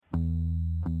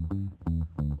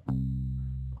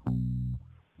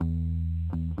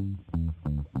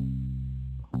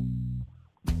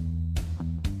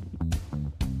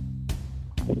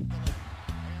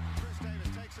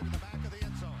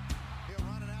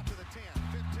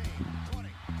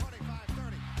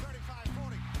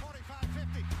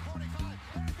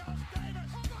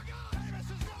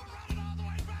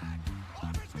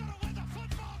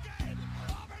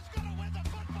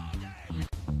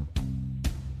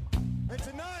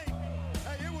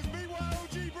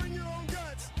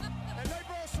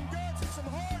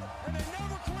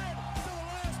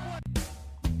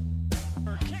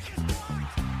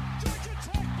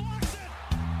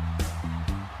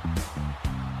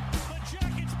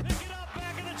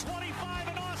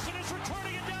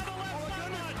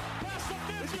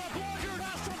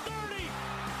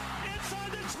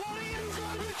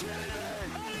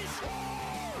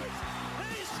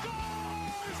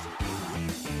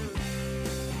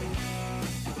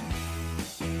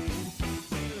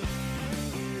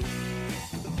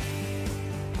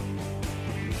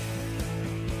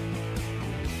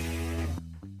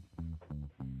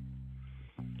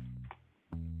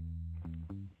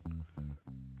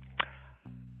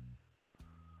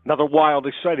Another wild,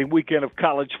 exciting weekend of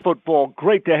college football.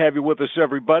 Great to have you with us,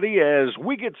 everybody, as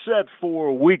we get set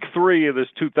for Week 3 of this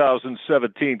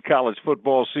 2017 college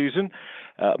football season.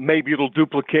 Maybe it'll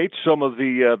duplicate some of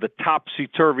the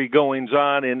topsy-turvy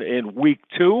goings-on in Week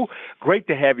 2. Great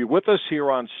to have you with us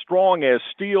here on Strong as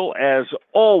Steel. As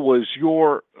always,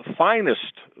 your finest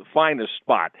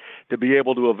spot to be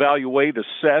able to evaluate,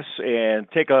 assess, and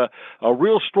take a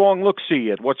real strong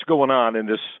look-see at what's going on in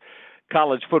this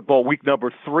college football week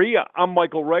number 3. I'm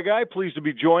Michael Reghi, pleased to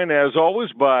be joined, as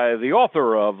always, by the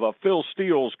author of Phil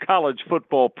Steele's College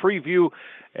Football Preview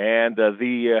and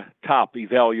the top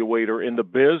evaluator in the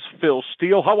biz, Phil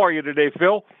Steele. How are you today,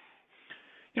 Phil?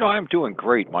 I'm doing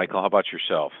great, Michael. How about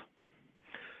yourself?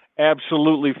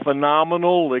 Absolutely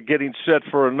phenomenal. Getting set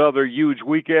for another huge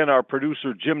weekend. Our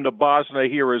producer, Jim Nabosna,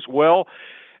 here as well.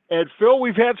 And Phil,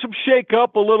 we've had some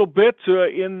shake-up a little bit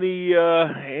in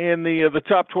the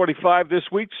top 25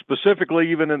 this week, specifically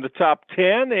even in the top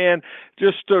 10. And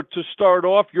just to start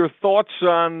off, your thoughts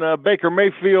on Baker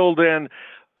Mayfield and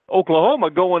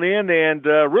Oklahoma going in and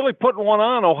really putting one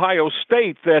on Ohio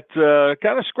State that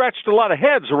kind of scratched a lot of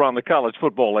heads around the college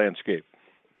football landscape.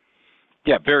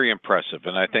 Yeah, very impressive.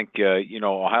 And I think,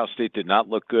 Ohio State did not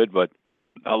look good, but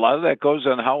a lot of that goes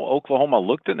on how Oklahoma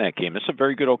looked in that game. It's a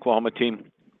very good Oklahoma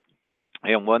team.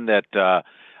 And one that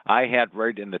I had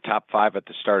right in the top 5 at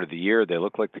the start of the year. They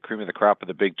look like the cream of the crop of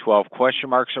the Big 12. Question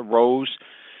marks arose.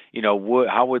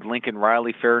 How would Lincoln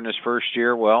Riley fare in his first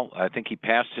year? Well, I think he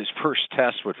passed his first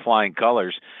test with flying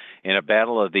colors in a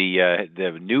battle of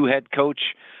the new head coach,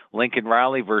 Lincoln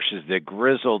Riley, versus the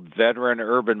grizzled veteran,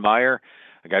 Urban Meyer.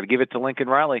 I got to give it to Lincoln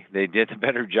Riley. They did a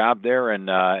better job there, and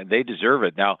they deserve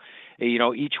it. Now,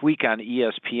 each week on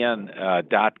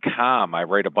ESPN.com, I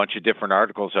write a bunch of different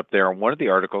articles up there, and one of the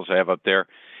articles I have up there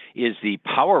is the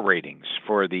power ratings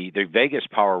for the Vegas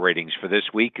power ratings for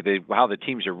this week, how the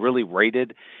teams are really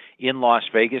rated in Las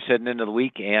Vegas heading into the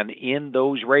week, and in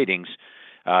those ratings,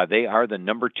 they are the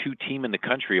number 2 team in the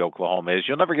country, Oklahoma is.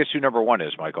 You'll never guess who number 1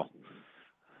 is, Michael.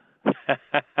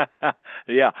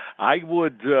 Yeah, I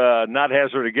would not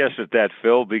hazard a guess at that,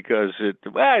 Phil, because it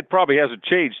probably hasn't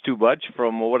changed too much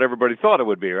from what everybody thought it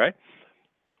would be, right?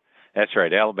 That's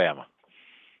right, Alabama.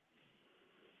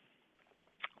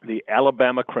 The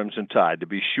Alabama Crimson Tide, to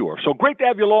be sure. So great to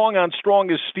have you along on Strong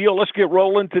as Steel. Let's get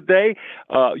rolling today.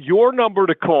 Your number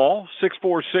to call,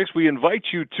 646. We invite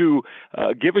you to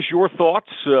give us your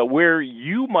thoughts where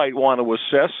you might want to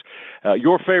assess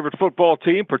your favorite football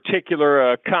team,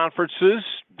 particular conferences.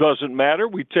 Doesn't matter.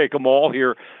 We take them all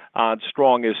here on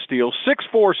Strong as Steel.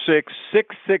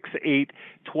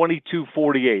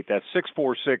 646-668-2248. That's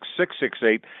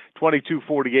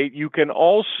 646-668-2248. You can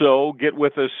also get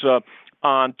with us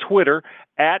on Twitter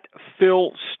at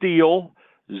Phil Steele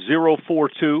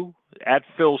 042, at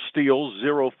Phil Steele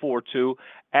 042,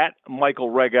 at Michael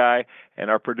Reghi, and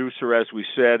our producer, as we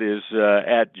said, is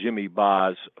at Jimmy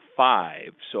Boz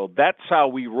 5. So that's how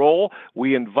we roll.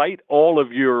 We invite all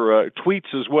of your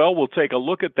tweets as well. We'll take a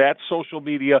look at that. Social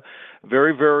media,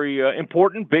 very, very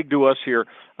important, big to us here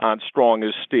on Strong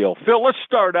as Steel. Phil, let's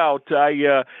start out.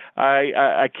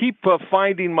 I keep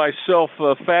finding myself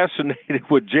fascinated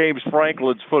with James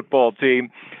Franklin's football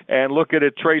team and looking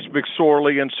at Trace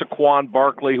McSorley and Saquon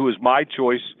Barkley, who is my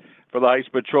choice for the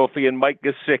Heisman Trophy, and Mike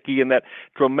Gesicki and that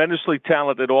tremendously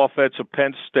talented offense of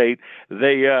Penn State.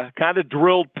 They kind of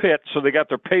drilled Pitt, so they got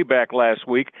their payback last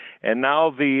week. And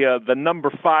now the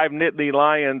number 5 Nittany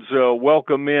Lions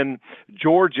welcome in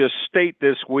Georgia State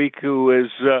this week, who has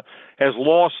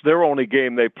lost their only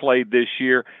game they played this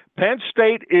year. Penn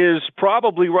State is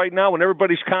probably right now in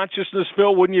everybody's consciousness,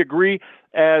 Phil, wouldn't you agree,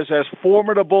 as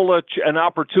formidable an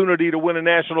opportunity to win a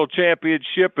national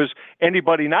championship as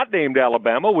anybody not named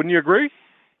Alabama. Wouldn't you agree?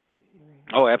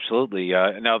 Oh, absolutely.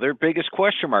 Now, their biggest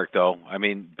question mark, though,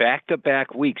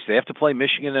 back-to-back weeks. They have to play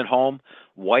Michigan at home,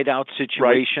 whiteout situation.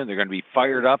 Right. They're going to be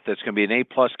fired up. That's going to be an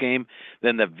A-plus game.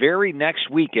 Then the very next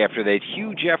week after that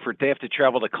huge effort, they have to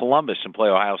travel to Columbus and play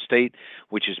Ohio State,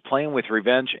 which is playing with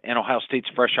revenge, and Ohio State's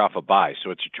fresh off a bye.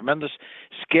 So it's a tremendous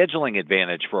scheduling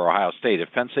advantage for Ohio State.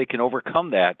 If Penn State can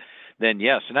overcome that, then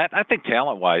yes. And I think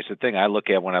talent-wise, the thing I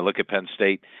look at when I look at Penn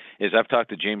State is I've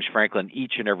talked to James Franklin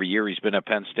each and every year he's been at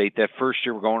Penn State. That first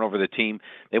year we're going over the team,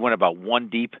 they went about 1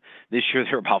 deep. This year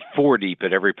they're about 4 deep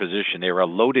at every position. They were a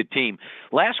loaded team.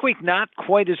 Last week, not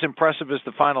quite as impressive as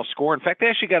the final score. In fact, they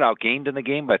actually got outgained in the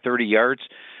game by 30 yards.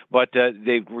 but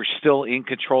they were still in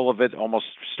control of it almost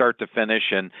start to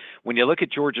finish. And when you look at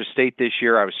Georgia State this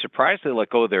year, I was surprised they let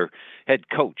go of their head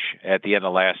coach at the end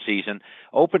of last season.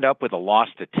 Opened up with a loss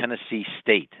to Tennessee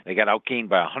State. They got outgained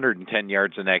by 110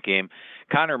 yards in that game.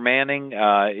 Connor Manning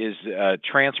is a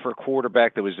transfer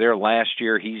quarterback that was there last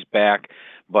year. He's back.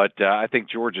 But I think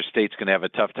Georgia State's going to have a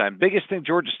tough time. Biggest thing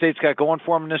Georgia State's got going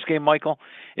for them in this game, Michael,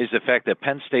 is the fact that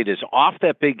Penn State is off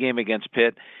that big game against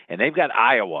Pitt, and they've got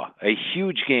Iowa, a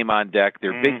huge game on deck,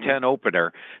 their Big Ten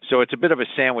opener. So it's a bit of a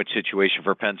sandwich situation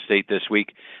for Penn State this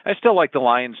week. I still like the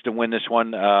Lions to win this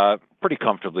one pretty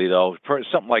comfortably, though,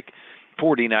 something like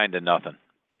 49-0.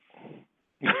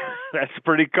 That's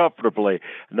pretty comfortably,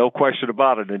 no question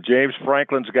about it. And James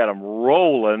Franklin's got them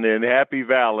rolling in Happy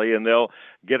Valley, and they'll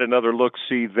get another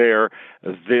look-see there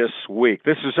this week.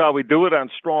 This is how we do it on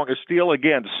Strong as Steel.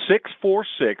 Again,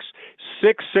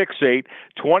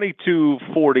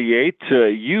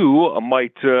 646-668-2248. You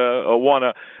might want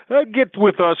to get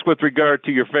with us with regard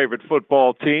to your favorite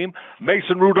football team.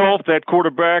 Mason Rudolph, that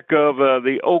quarterback of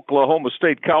the Oklahoma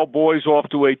State Cowboys, off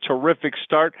to a terrific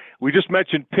start. We just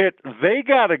mentioned Pitt. They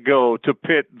got to go to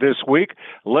Pitt this week.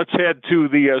 Let's head to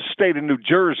the state of New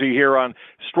Jersey here on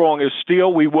Strong as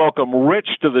Steel. We welcome Rich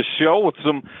to the show with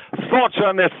some thoughts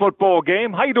on that football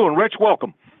game. How you doing, Rich?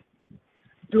 Welcome.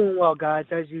 Doing well, guys.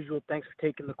 As usual, thanks for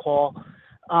taking the call.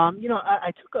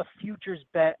 I took a futures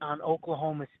bet on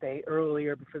Oklahoma State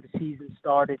earlier before the season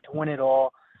started to win it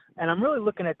all. And I'm really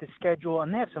looking at the schedule,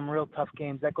 and they have some real tough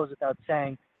games. That goes without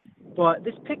saying. But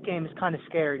this Pitt game is kind of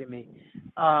scary to me.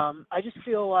 I just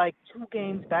feel like 2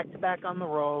 games back-to-back on the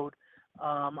road.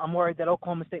 I'm worried that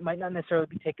Oklahoma State might not necessarily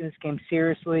be taking this game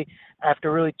seriously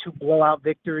after really 2 blowout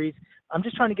victories. I'm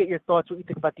just trying to get your thoughts, what you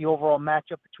think about the overall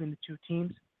matchup between the 2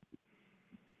 teams.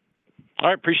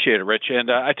 I appreciate it, Rich.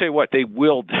 And I tell you what, they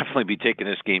will definitely be taking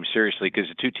this game seriously because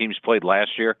the 2 teams played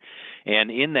last year. And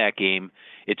in that game,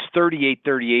 it's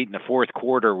 38-38 in the fourth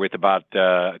quarter with about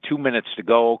 2 minutes to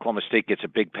go. Oklahoma State gets a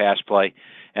big pass play,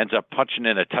 ends up punching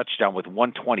in a touchdown with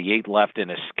 1:28 left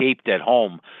and escaped at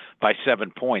home by 7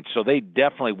 points. So they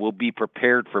definitely will be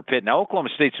prepared for Pitt. Now, Oklahoma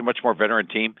State's a much more veteran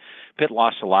team. Pitt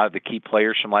lost a lot of the key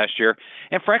players from last year.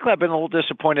 And frankly, I've been a little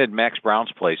disappointed in Max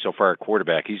Brown's play so far at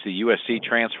quarterback. He's the USC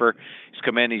transfer. He's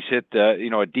come in, he's hit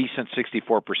a decent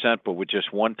 64%, but with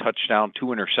just 1 touchdown, 2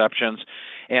 interceptions.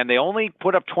 And they only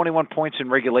put up 21 points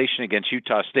in regulation against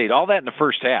Utah State. All that in the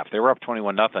first half. They were up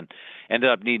 21-0. Ended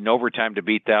up needing overtime to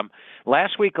beat them.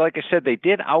 Last week, like I said, they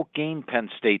did outgain Penn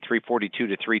State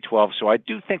 342-312, so I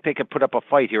do think they could put up a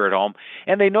fight here at home,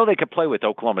 and they know they could play with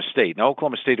Oklahoma State. Now,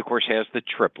 Oklahoma State, of course, has the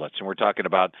triplets, and we're talking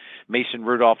about Mason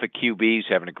Rudolph at QB. He's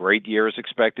having a great year as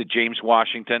expected. James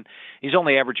Washington, he's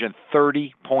only averaging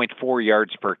 30.4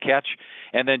 yards per catch.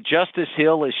 And then Justice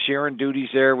Hill is sharing duties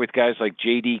there with guys like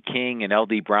J.D. King and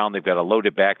L.D. Brown. They've got a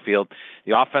loaded backfield.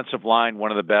 The offensive line,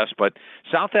 one of the best, but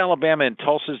South Alabama and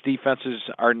Tulsa's defenses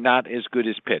are not as good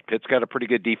as Pitt. Pitt's got a pretty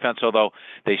good defense, although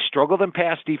they struggled in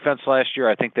pass defense last year.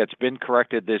 I think that's been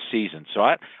corrected this season. So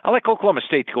I like Oklahoma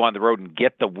State to go on the road and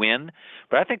get the win,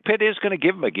 but I think Pitt is going to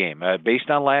give them a game based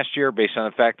on last year, based on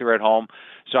the fact they're at home.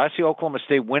 So I see Oklahoma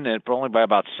State winning it, but only by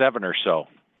about 7 or so.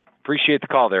 Appreciate the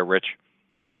call there, Rich.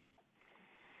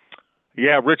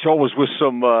 Yeah, Rich always with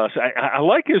some. I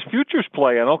like his futures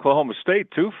play on Oklahoma State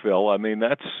too, Phil. I mean,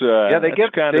 that's they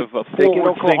get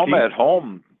Oklahoma at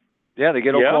home. Yeah, they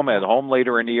get Oklahoma at home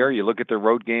later in the year. You look at their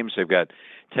road games; they've got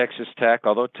Texas Tech,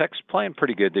 although Tech's playing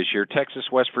pretty good this year.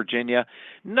 Texas, West Virginia,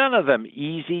 none of them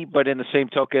easy, but in the same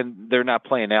token, they're not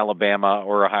playing Alabama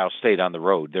or Ohio State on the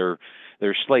road. Their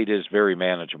slate is very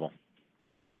manageable.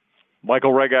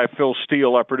 Michael Reghi, Phil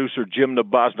Steele, our producer Jim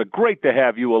Nabosna. Great to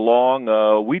have you along.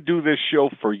 We do this show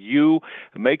for you.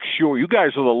 Make sure you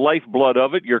guys are the lifeblood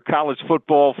of it. Your college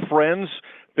football friends,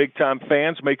 big-time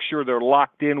fans, make sure they're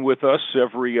locked in with us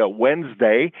every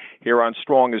Wednesday here on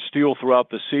Strong as Steel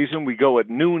throughout the season. We go at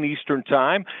noon Eastern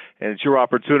Time, and it's your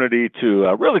opportunity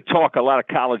to really talk a lot of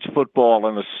college football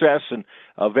and assess and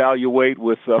evaluate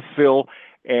with Phil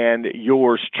and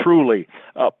yours truly.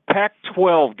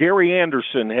 Pac-12, Gary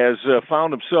Anderson has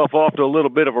found himself off to a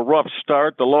little bit of a rough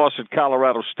start, the loss at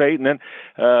Colorado State, and then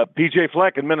P.J.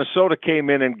 Fleck in Minnesota came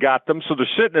in and got them, so they're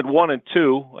sitting at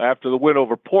 1-2 after the win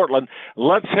over Portland.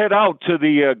 Let's head out to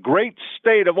the great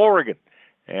state of Oregon.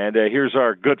 And here's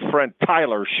our good friend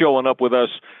Tyler showing up with us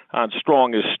on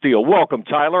Strong as Steel. Welcome,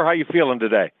 Tyler. How you feeling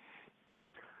today?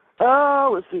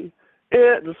 Let's see.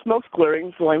 The smoke's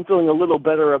clearing, so I'm feeling a little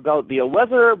better about the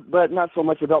weather, but not so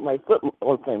much about my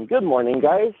football team. Good morning,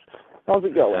 guys. How's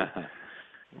it going?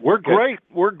 We're great.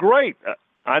 We're great.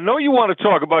 I know you want to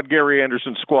talk about Gary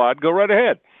Anderson's squad. Go right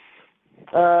ahead.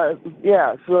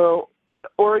 Yeah, so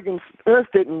Oregon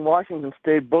State and Washington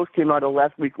State both came out of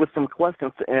last week with some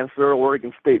questions to answer.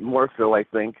 Oregon State more so, I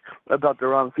think, about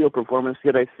their on-field performance.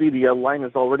 Yet I see the line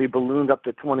has already ballooned up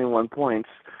to 21 points.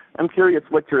 I'm curious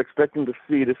what you're expecting to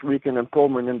see this weekend in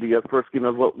Pullman in the first game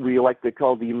of what we like to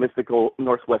call the mythical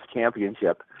Northwest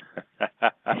Championship.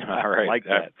 All right. Like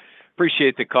that.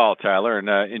 Appreciate the call, Tyler, and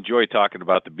enjoy talking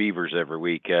about the Beavers every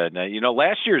week.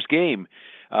 Last year's game,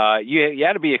 you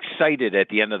had to be excited at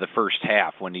the end of the first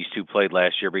half when these two played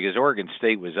last year because Oregon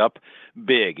State was up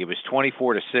big. It was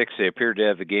 24-6. They appeared to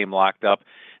have the game locked up.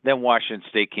 Then Washington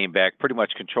State came back, pretty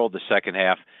much controlled the second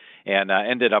half, and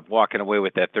ended up walking away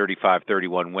with that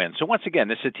 35-31 win. So once again,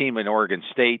 this is a team in Oregon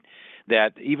State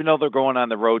that even though they're going on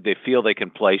the road, they feel they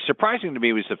can play. Surprising to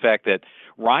me was the fact that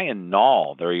Ryan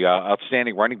Nall, their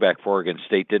outstanding running back for Oregon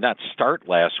State, did not start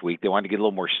last week. They wanted to get a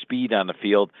little more speed on the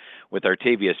field with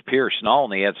Artavius Pierce. Nall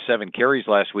only had 7 carries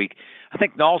last week. I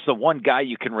think Nall's the one guy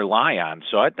you can rely on,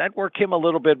 so I'd work him a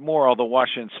little bit more, although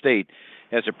Washington State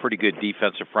has a pretty good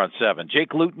defensive front seven.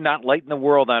 Jake Luton, not lighting the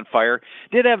world on fire.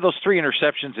 Did have those 3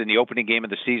 interceptions in the opening game of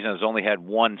the season. Has only had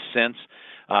 1 since.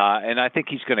 And I think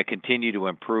he's going to continue to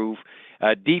improve.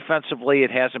 Defensively,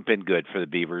 it hasn't been good for the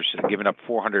Beavers, giving up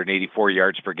 484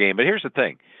 yards per game. But here's the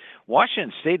thing.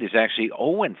 Washington State is actually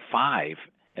 0-5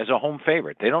 as a home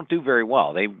favorite. They don't do very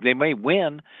well. They may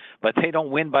win, but they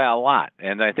don't win by a lot.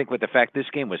 And I think with the fact this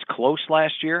game was close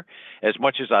last year, as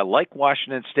much as I like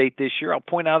Washington State this year, I'll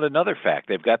point out another fact.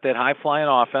 They've got that high-flying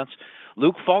offense.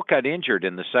 Luke Falk got injured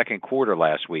in the second quarter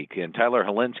last week, and Tyler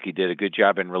Helinski did a good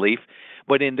job in relief.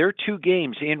 But in their 2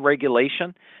 games in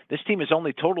regulation, this team has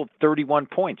only totaled 31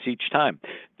 points each time.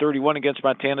 31 against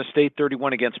Montana State,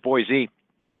 31 against Boise.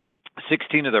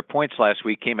 16 of their points last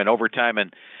week came in overtime,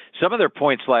 and some of their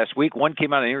points last week, one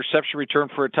came on an interception return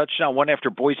for a touchdown, one after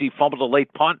Boise fumbled a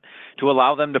late punt to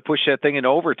allow them to push that thing into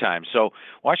overtime. So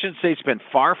Washington State's been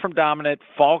far from dominant.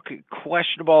 Falk,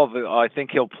 questionable. I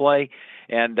think he'll play.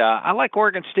 And I like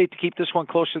Oregon State to keep this one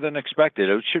closer than expected.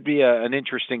 It should be an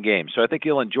interesting game. So I think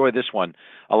you'll enjoy this one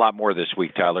a lot more this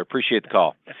week, Tyler. Appreciate the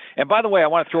call. And by the way, I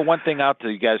want to throw one thing out to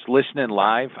you guys listening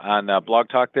live on Blog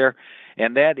Talk there.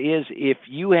 And that is if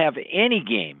you have any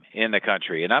game in the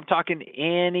country, and I'm talking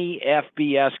any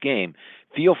FBS game,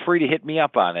 feel free to hit me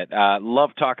up on it.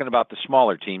 Love talking about the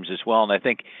smaller teams as well, and I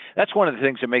think that's one of the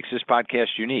things that makes this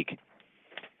podcast unique.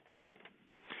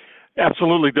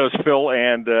 Absolutely does, Phil.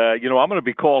 And, I'm going to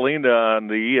be calling on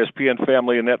the ESPN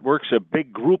Family and Networks a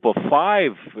big group of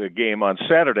 5 game on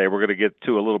Saturday. We're going to get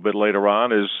to a little bit later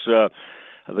on is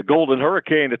the Golden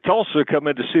Hurricane of Tulsa come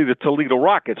in to see the Toledo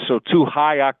Rockets. So 2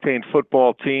 high-octane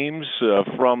football teams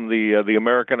from the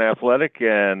American Athletic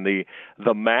and the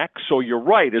MAC. So you're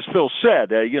right, as Phil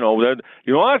said, you don't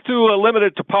have to limit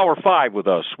it to Power 5 with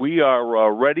us. We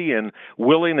are ready and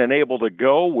willing and able to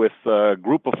go with a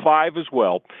group of 5 as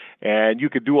well. And you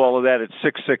could do all of that at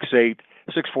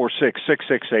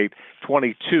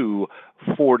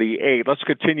 646-668-2248. Let's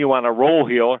continue on a roll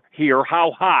here.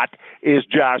 How hot is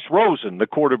Josh Rosen, the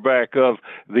quarterback of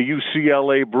the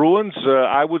UCLA Bruins?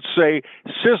 I would say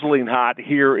sizzling hot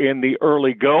here in the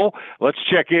early go. Let's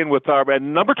check in with our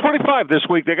number 25 this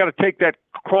week. They got to take that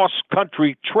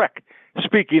cross-country trek.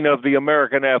 Speaking of the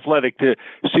American Athletic, to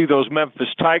see those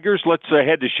Memphis Tigers, let's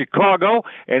head to Chicago.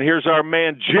 And here's our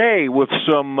man Jay with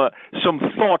some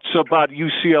thoughts about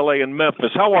UCLA and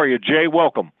Memphis. How are you, Jay?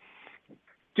 Welcome.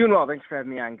 Doing well. Thanks for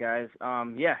having me on, guys.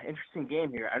 Interesting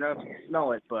game here. I don't know if you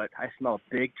smell it, but I smell a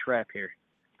big trap here.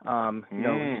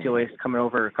 UCLA is coming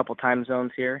over a couple time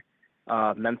zones here.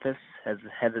 Memphis has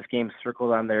had this game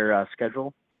circled on their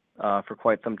schedule for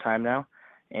quite some time now.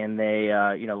 And they,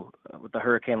 with the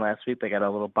hurricane last week, they got a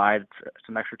little bye,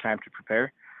 some extra time to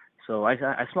prepare. So I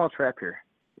smell a trap here.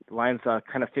 The line's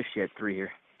kind of fishy at 3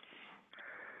 here.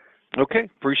 Okay,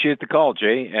 appreciate the call,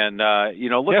 Jay. And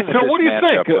looking at Phil, this what do you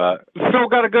matchup, think? Phil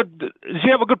does he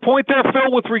have a good point there,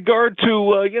 Phil, with regard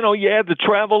to you had the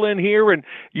travel in here and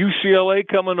UCLA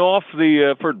coming off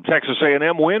the for Texas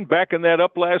A&M win, backing that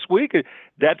up last week.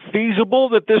 That feasible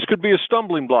that this could be a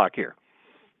stumbling block here?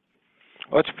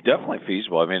 Well, it's definitely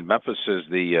feasible. I mean, Memphis is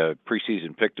the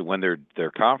preseason pick to win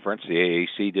their conference. The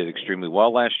AAC did extremely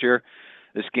well last year.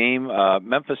 This game,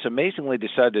 Memphis amazingly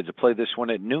decided to play this one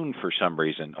at noon for some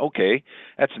reason. Okay,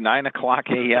 that's 9 o'clock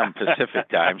a.m. Pacific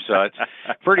time, so it's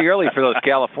pretty early for those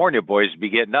California boys to be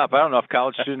getting up. I don't know if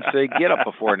college students, they get up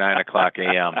before 9 o'clock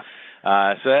a.m.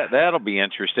 So that'll be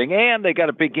interesting. And they got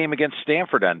a big game against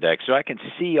Stanford on deck, so I can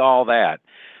see all that.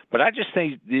 But I just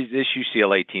think this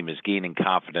UCLA team is gaining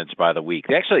confidence by the week.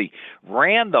 They actually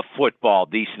ran the football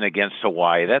decent against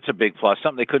Hawaii. That's a big plus,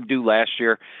 something they couldn't do last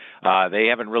year. They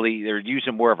haven't really, they're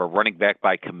using more of a running back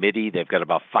by committee. They've got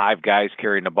about 5 guys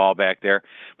carrying the ball back there,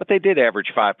 but they did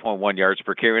average 5.1 yards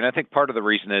per carry. And I think part of the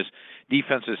reason is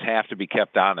defenses have to be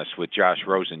kept honest with Josh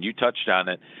Rosen. You touched on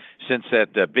it. Since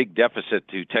that big deficit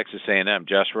to Texas A&M,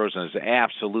 Josh Rosen has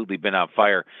absolutely been on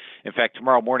fire. In fact,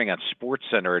 tomorrow morning on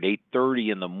SportsCenter at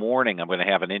 8:30 in the morning, I'm going to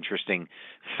have an interesting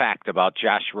fact about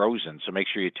Josh Rosen. So make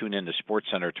sure you tune in to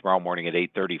SportsCenter tomorrow morning at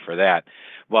 8:30 for that.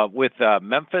 But with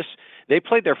Memphis, they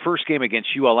played their first game against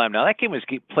ULM. Now, that game was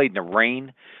played in the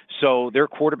rain, so their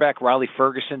quarterback, Riley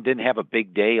Ferguson, didn't have a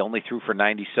big day, only threw for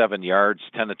 97 yards,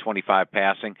 10 to 25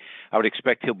 passing. I would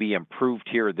expect he'll be improved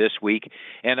here this week.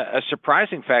 And a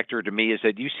surprising factor to me is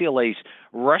that UCLA's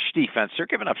rush defense, they're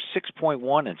giving up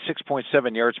 6.1 and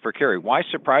 6.7 yards per carry. Why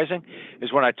surprising?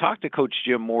 Is when I talked to Coach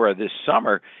Jim Mora this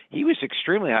summer, he was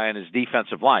extremely high on his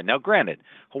defensive line. Now, granted,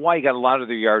 Hawaii got a lot of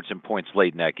their yards and points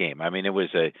late in that game. I mean, it was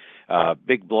a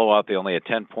big blowout. They only had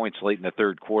 10 points late in the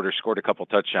third quarter, scored a couple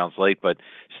touchdowns late, but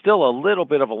still a little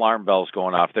bit of alarm bells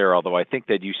going off there, although I think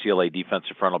that UCLA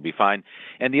defensive front will be fine.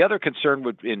 And the other concern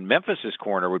in Memphis's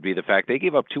corner would be the fact they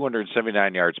gave up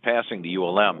 279 yards passing to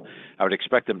ULM. I would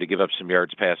expect them to give up some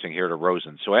yards passing here to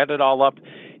Rosen. So add it all up,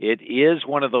 it is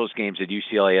one of those games that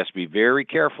UCLA has to be very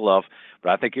careful of,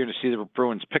 but I think you're going to see the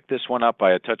Bruins pick this one up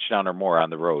by a touchdown or more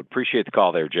on the road. Appreciate the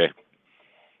call there, Jay.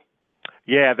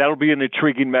 Yeah, that'll be an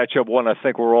intriguing matchup, one I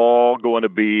think we're all going to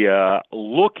be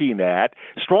looking at.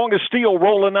 Strong as Steel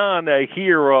rolling on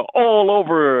here all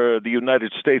over the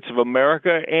United States of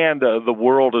America and the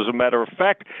world, as a matter of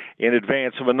fact, in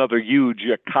advance of another huge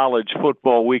college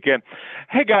football weekend.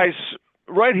 Hey, guys,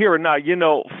 right here and now,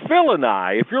 Phil and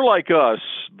I, if you're like us,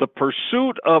 the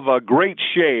pursuit of a great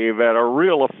shave at a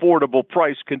real affordable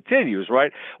price continues,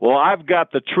 right? Well, I've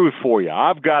got the truth for you.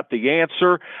 I've got the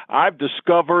answer. I've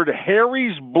discovered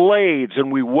Harry's Blades,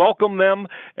 and we welcome them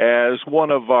as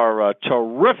one of our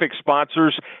terrific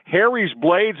sponsors, Harry's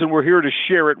Blades, and we're here to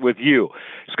share it with you.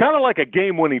 It's kind of like a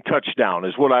game-winning touchdown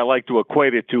is what I like to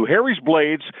equate it to. Harry's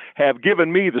Blades have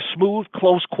given me the smooth,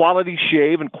 close, quality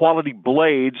shave and quality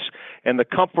blades and the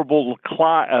comfortable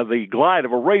the glide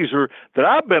of a razor that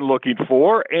I've been looking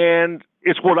for, and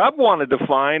it's what I've wanted to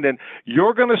find, and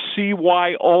you're going to see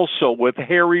why also with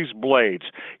Harry's Blades.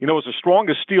 As a Strong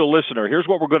as Steel listener, here's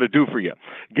what we're going to do for you.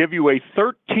 Give you a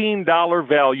 $13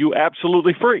 value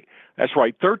absolutely free. That's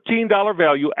right, $13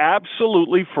 value,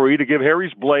 absolutely free to give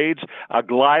Harry's Blades a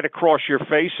glide across your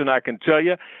face, and I can tell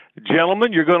you,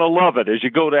 gentlemen, you're going to love it as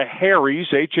you go to Harry's,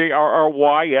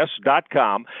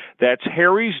 HARRYS.com. That's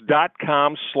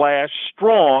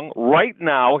Harry's.com/strong right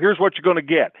now. Here's what you're going to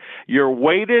get. Your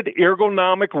weighted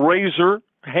ergonomic razor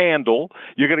handle.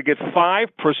 You're going to get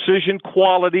 5 precision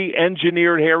quality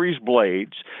engineered Harry's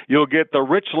Blades. You'll get the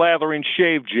rich lathering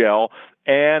shave gel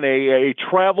and a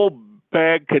travel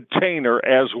bag container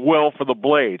as well for the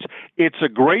blades. It's a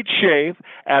great shave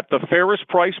at the fairest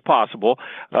price possible.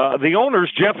 The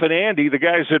owners, Jeff and Andy, the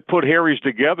guys that put Harry's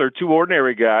together, 2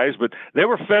 ordinary guys, but they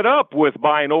were fed up with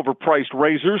buying overpriced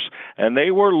razors, and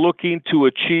they were looking to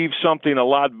achieve something a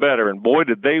lot better. And boy,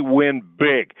 did they win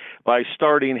big by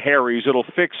starting Harry's. It'll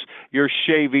fix your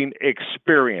shaving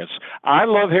experience. I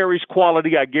love Harry's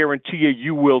quality. I guarantee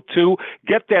you will too.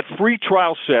 Get that free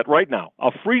trial set right now,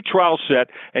 a free trial set,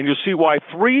 and you'll see why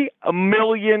 3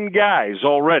 million guys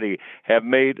already have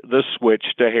made the switch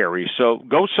to Harry's. So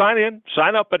go sign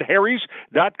up at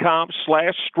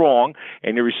harrys.com/strong,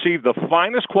 and you receive the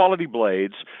finest quality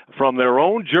blades from their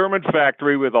own German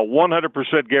factory with a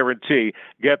 100% guarantee.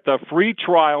 Get the free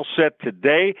trial set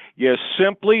today. You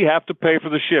simply have to pay for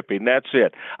the shipping. That's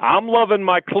it. I'm loving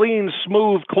my clean,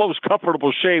 smooth, close,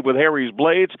 comfortable shave with Harry's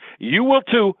Blades. You will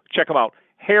too. Check them out.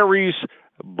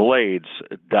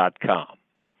 harrysblades.com.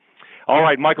 All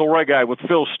right, Michael Reghi with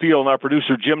Phil Steele and our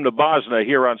producer Jim Nabazna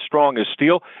here on Strong as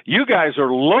Steel. You guys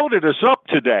are loaded us up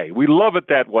today. We love it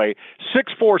that way.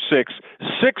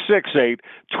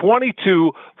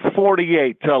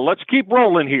 646-668-2248. Let's keep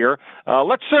rolling here.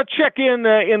 Let's check in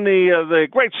the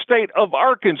great state of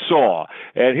Arkansas.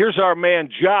 And here's our man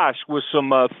Josh with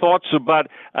some thoughts about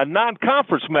a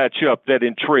non-conference matchup that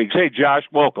intrigues. Hey, Josh,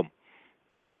 welcome.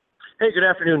 Hey, good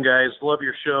afternoon, guys. Love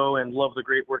your show and love the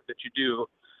great work that you do.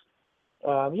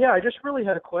 I just really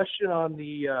had a question on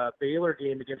the Baylor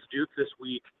game against Duke this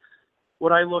week.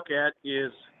 What I look at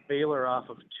is Baylor off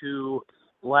of 2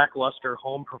 lackluster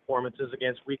home performances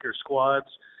against weaker squads,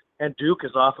 and Duke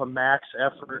is off a max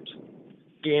effort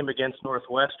game against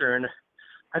Northwestern.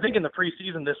 I think in the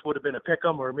preseason this would have been a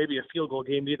pick-em or maybe a field goal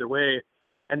game either way,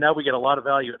 and now we get a lot of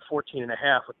value at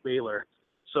 14.5 with Baylor.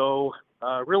 So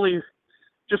really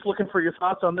just looking for your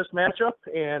thoughts on this matchup,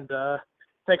 and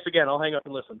thanks again. I'll hang up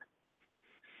and listen.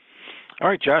 All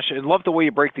right, Josh, I love the way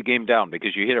you break the game down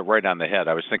because you hit it right on the head.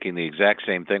 I was thinking the exact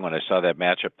same thing when I saw that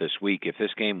matchup this week. If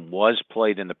this game was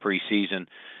played in the preseason,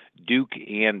 Duke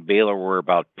and Baylor were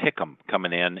about pick'em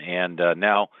coming in, and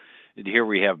now here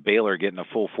we have Baylor getting a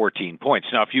full 14 points.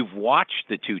 Now, if you've watched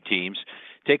the two teams,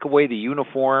 take away the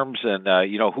uniforms and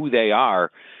who they are,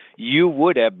 you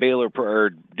would have Baylor or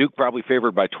Duke probably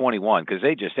favored by 21 because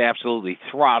they just absolutely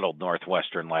throttled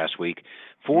Northwestern last week,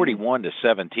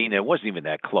 41-17. It wasn't even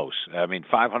that close. I mean,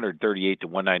 538 to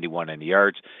 191 in the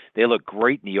yards. They look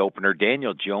great in the opener.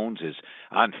 Daniel Jones is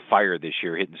on fire this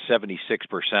year, hitting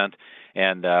 76%.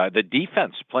 And the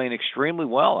defense playing extremely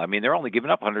well. I mean, they're only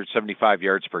giving up 175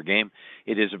 yards per game.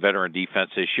 It is a veteran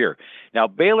defense this year. Now,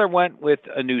 Baylor went with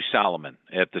a new Solomon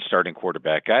at the starting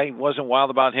quarterback. I wasn't wild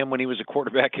about him when he was a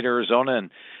quarterback at Arizona,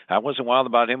 and I wasn't wild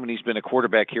about him when he's been a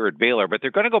quarterback here at Baylor. But they're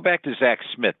going to go back to Zach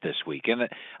Smith this week, and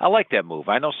I like that move.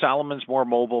 I know Solomon's more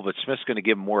mobile, but Smith's going to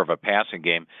give him more of a passing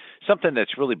game, something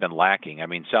that's really been lacking. I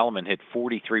mean, Solomon hit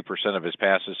 43% of his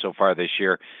passes so far this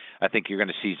year. I think you're going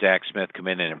to see Zach Smith come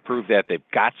in and improve that. They've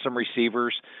got some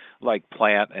receivers like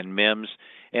Plant and Mims.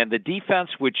 And the defense,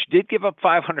 which did give up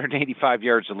 585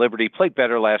 yards of Liberty, played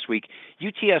better last week.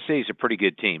 UTSA is a pretty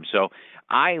good team. So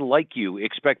I, like you,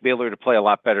 expect Baylor to play a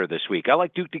lot better this week. I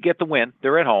like Duke to get the win.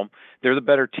 They're at home. They're the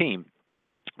better team.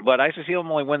 But I see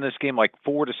them only win this game like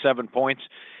 4 to 7 points.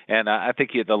 And I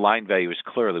think the line value is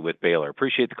clearly with Baylor.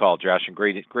 Appreciate the call, Josh, and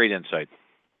great insight.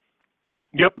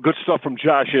 Yep, good stuff from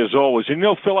Josh as always. And,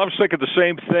 Phil, I was thinking the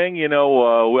same thing.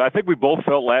 I think we both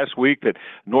felt last week that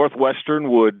Northwestern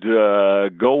would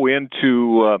go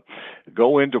into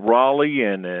Raleigh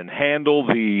and handle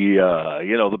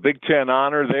the Big Ten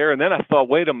honor there. And then I thought,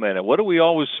 wait a minute, what do we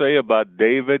always say about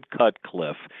David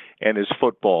Cutcliffe and his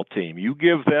football team? You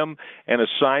give them an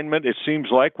assignment, it seems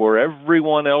like, where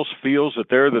everyone else feels that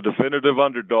they're the definitive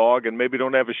underdog and maybe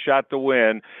don't have a shot to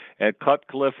win. And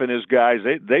Cutcliffe and his guys,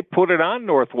 they put it on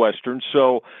Northwestern.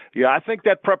 So, yeah, I think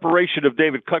that preparation of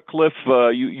David Cutcliffe,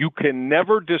 you can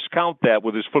never discount that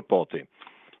with his football team.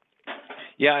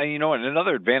 Yeah, and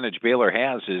another advantage Baylor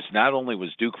has is not only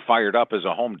was Duke fired up as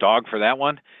a home dog for that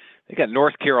one, they got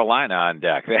North Carolina on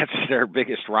deck. That's their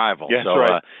biggest rival. Yes, so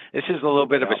right. This is a little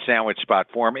bit of a sandwich spot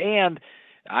for him. And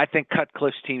I think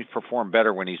Cutcliffe's teams perform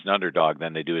better when he's an underdog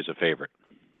than they do as a favorite.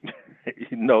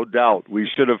 No doubt. We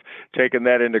should have taken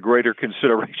that into greater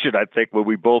consideration, I think, when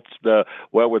we both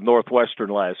went with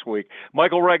Northwestern last week.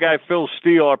 Michael Reghi, Phil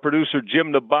Steele, our producer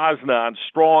Jim Nabazna on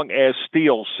Strong as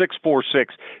Steel,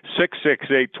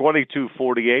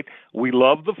 646-668-2248. We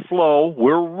love the flow.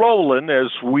 We're rolling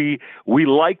as we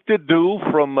like to do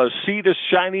from sea to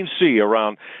shining sea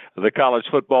around the college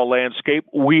football landscape.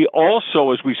 We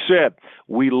also, as we said,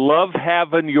 we love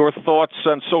having your thoughts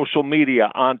on social media,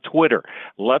 on Twitter.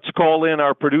 Let's call in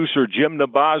our producer, Jim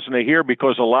Nabazna, here,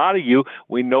 because a lot of you,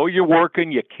 we know you're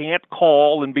working, you can't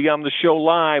call and be on the show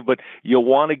live, but you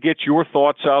want to get your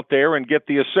thoughts out there and get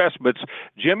the assessments.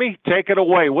 Jimmy, take it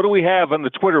away. What do we have in the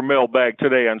Twitter mailbag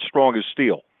today on Strong as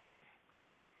Steel?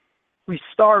 We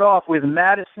start off with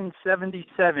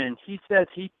Madison77. He says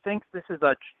he thinks this is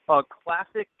a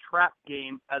classic trap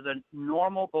game as a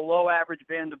normal below-average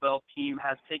Vanderbilt team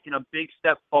has taken a big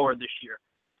step forward this year.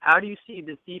 How do you see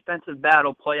this defensive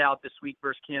battle play out this week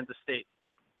versus Kansas State?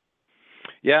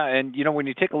 Yeah, and, when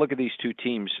you take a look at these two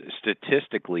teams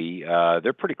statistically,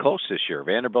 they're pretty close this year.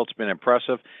 Vanderbilt's been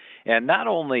impressive. And not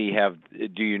only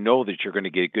do you know that you're going to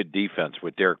get good defense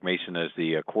with Derek Mason as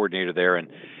the coordinator there, and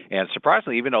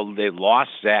surprisingly, even though they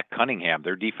lost Zach Cunningham,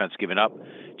 their defense giving up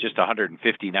just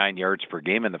 159 yards per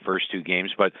game in the first two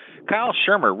games. But Kyle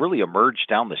Shermer really emerged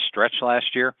down the stretch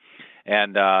last year.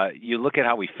 And you look at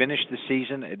how he finished the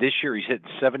season. This year he's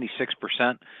hitting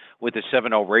 76% with a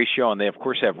 7-0 ratio, and they, of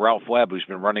course, have Ralph Webb, who's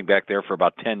been running back there for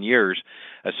about 10 years.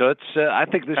 So I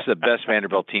think this is the best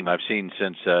Vanderbilt team I've seen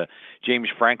since James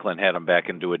Franklin had them back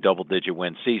into a double-digit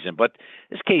win season. But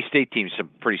this K-State team's a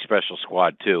pretty special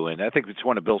squad, too, and I think it's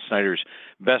one of Bill Snyder's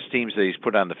best teams that he's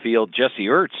put on the field. Jesse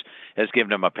Ertz has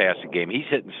given him a passing game. He's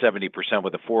hitting 70%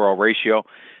 with a 4-0 ratio.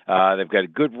 They've got a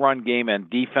good run game, and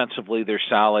defensively they're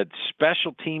solid.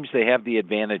 Special teams, they have the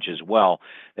advantage as well.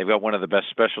 They've got one of the best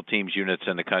special teams units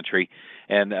in the country.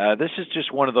 And this is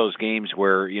just one of those games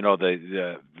where,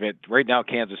 right now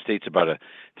Kansas State's about a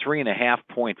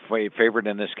 3.5-point favorite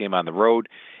in this game on the road.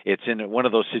 It's in one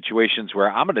of those situations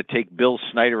where I'm going to take Bill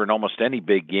Snyder in almost any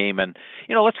big game. And,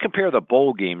 let's compare the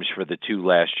bowl games for the two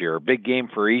last year. A big game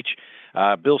for each.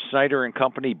 Bill Snyder and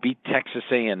company beat Texas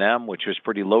A&M, which was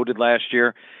pretty loaded last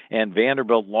year, and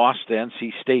Vanderbilt lost to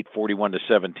NC State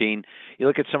 41-17. You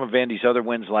look at some of Vandy's other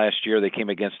wins last year, they came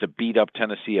against a beat-up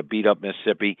Tennessee, a beat-up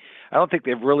Mississippi. I don't think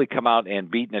they've really come out and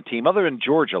beaten a team other than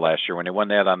Georgia last year when they won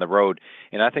that on the road,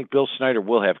 and I think Bill Snyder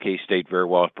will have K-State very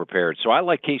well prepared. So I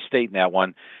like K-State in that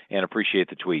one and appreciate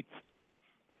the tweet.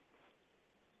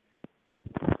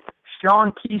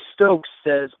 Sean Key Stokes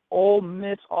says Ole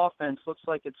Miss offense looks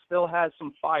like it still has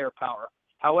some firepower.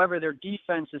 However, their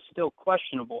defense is still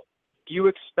questionable. Do you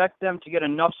expect them to get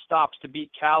enough stops to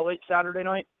beat Cal late Saturday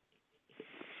night?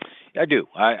 I do.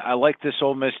 I like this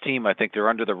Ole Miss team. I think they're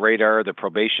under the radar. The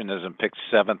probation has them picked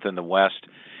 7th in the West.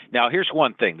 Now, here's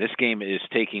one thing. This game is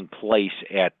taking place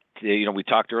at, we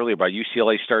talked earlier about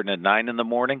UCLA starting at 9 in the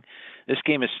morning. This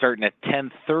game is starting at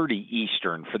 10:30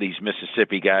 Eastern for these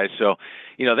Mississippi guys. So,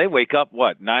 they wake up,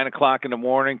 9 o'clock in the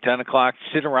morning, 10 o'clock,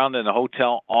 sit around in the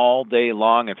hotel all day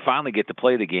long and finally get to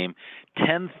play the game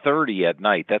 10:30 at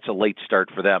night. That's a late start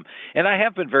for them. And I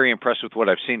have been very impressed with what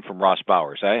I've seen from Ross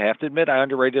Bowers. I have to admit I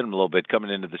underrated him a little bit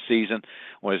coming into the season.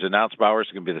 When it was announced Bowers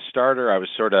was going to be the starter, I was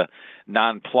sort of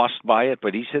nonplussed by it,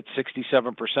 but he's hit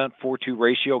 67%, 4-2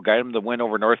 ratio, got him the win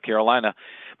over North Carolina.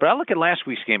 But I look at last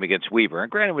week's game against Weber, and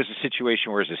granted it was a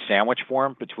situation where it was a sandwich for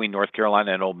him between North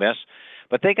Carolina and Ole Miss,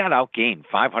 but they got outgained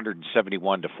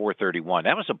 571-431.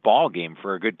 That was a ball game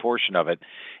for a good portion of it.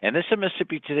 And this is a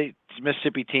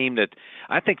Mississippi team that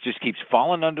I think just keeps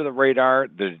falling under the radar.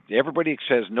 Everybody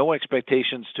has no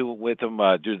expectations with them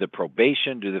due to the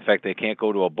probation, due to the fact they can't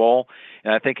go to a bowl.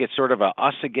 And I think it's sort of a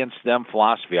us against them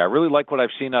philosophy. I really like what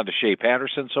I've seen out of Shea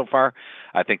Patterson so far.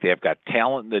 I think they have got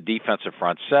talent in the defensive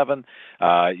front seven.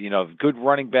 Good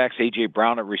running backs, A.J.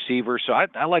 Brown at receiver. So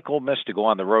I like Ole Miss to go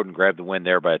on the road and grab the win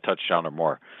there by a touchdown or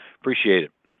more. Appreciate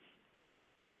it.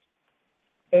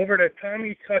 Over to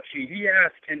Tommy Touchy. He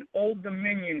asked, can Old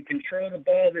Dominion control the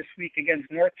ball this week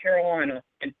against North Carolina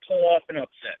and pull off an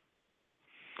upset?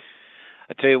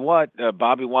 I tell you what,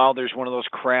 Bobby Wilder's one of those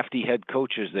crafty head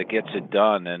coaches that gets it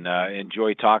done, and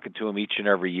enjoy talking to him each and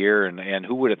every year. And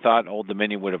who would have thought Old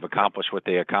Dominion would have accomplished what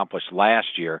they accomplished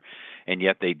last year, and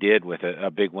yet they did with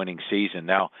a big winning season.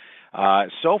 Now,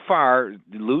 so far,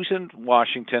 losing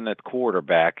Washington at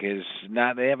quarterback is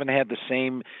not. They haven't had the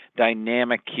same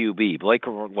dynamic QB. Blake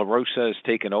LaRosa has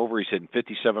taken over. He's hitting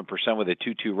 57% with a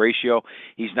 2-2 ratio.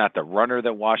 He's not the runner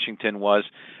that Washington was,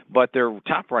 but their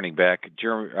top running back,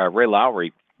 Ray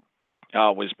Lowry,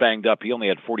 was banged up. He only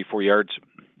had 44 yards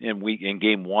in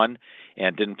game one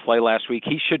and didn't play last week.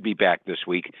 He should be back this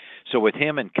week. So with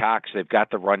him and Cox, they've got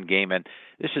the run game, and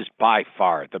this is by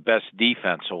far the best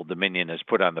defense Old Dominion has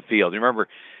put on the field. You remember,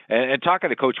 and talking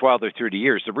to Coach Wilder through the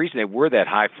years, the reason they were that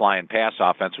high-flying pass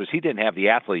offense was he didn't have the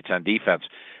athletes on defense.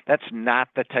 That's not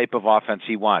the type of offense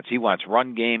he wants. He wants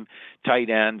run game, tight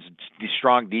ends,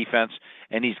 strong defense,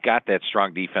 and he's got that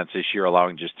strong defense this year,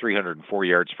 allowing just 304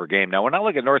 yards per game. Now, when I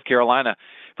look at North Carolina,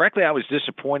 frankly, I was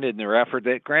disappointed in their effort.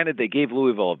 Granted, they gave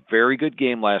Louisville a very good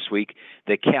game last week.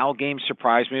 The Cal game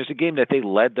surprised me. It was a game that they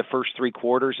led the first three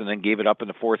quarters and then gave it up in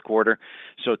the fourth quarter.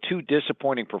 So 2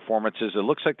 disappointing performances. It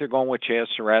looks like they're going with Chaz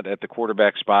Surratt at the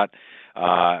quarterback spot.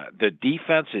 The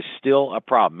defense is still a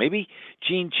problem. Maybe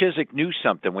Gene Chizik knew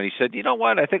something when he said, you know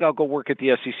what, I think I'll go work at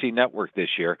the SEC Network this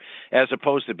year, as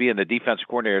opposed to being the defensive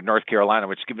coordinator at North Carolina,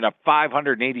 which is giving up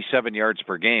 587 yards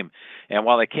per game. And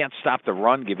while they can't stop the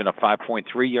run, giving up 5.3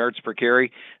 yards per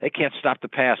carry, they can't stop the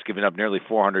pass, giving up nearly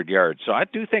 400 yards. So I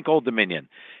do think Old Dominion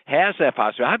has that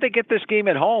possibility. How'd they get this game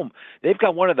at home? They've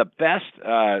got one of the best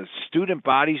student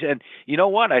bodies. And you know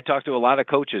what? I talked to a lot of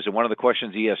coaches, and one of the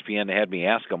questions ESPN had me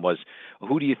ask them was,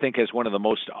 who do you think has one of the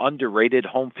most underrated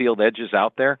home field edges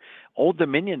out there? Old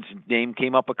Dominion's name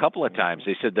came up a couple of times.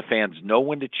 They said the fans know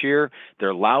when to cheer.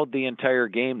 They're loud the entire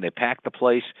game. They pack the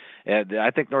place. And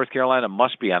I think North Carolina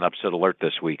must be on upset alert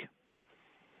this week.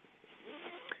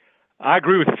 I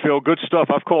agree with you, Phil. Good stuff.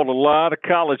 I've called a lot of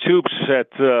college hoops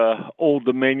at Old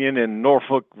Dominion in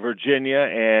Norfolk, Virginia,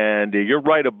 and you're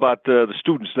right about the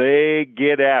students. They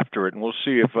get after it, and we'll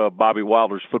see if Bobby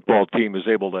Wilder's football team is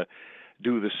able to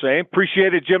do the same.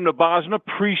 Appreciate it, Jim Nabosna.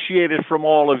 Appreciate it from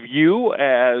all of you,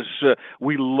 as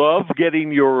we love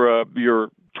getting your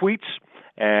tweets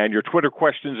and your Twitter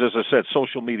questions. As I said,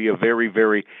 social media, very,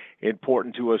 very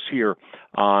important to us here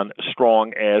on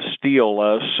Strong as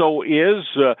Steel. So is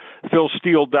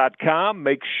PhilSteele.com.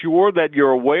 Make sure that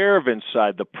you're aware of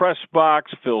Inside the Press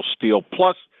Box, Phil Steele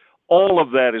Plus, all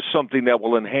of that is something that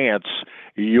will enhance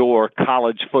your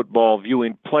college football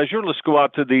viewing pleasure. Let's go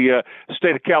out to the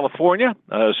state of California.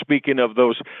 Speaking of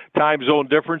those time zone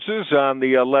differences on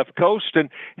the left coast, and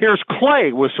here's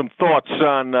Clay with some thoughts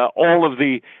on all of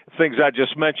the things I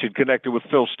just mentioned connected with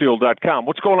PhilSteele.com.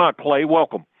 What's going on, Clay?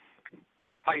 Welcome.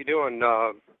 How you doing,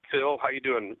 Phil? How you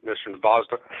doing, Mr.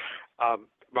 Boston?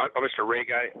 Mr.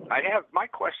 Reghi, I have my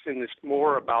question is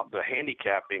more about the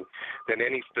handicapping than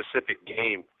any specific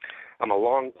game. I'm a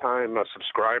long-time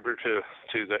subscriber to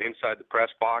the Inside the Press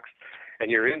Box,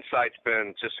 and your insight's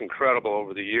been just incredible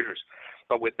over the years.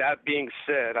 But with that being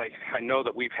said, I know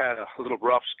that we've had a little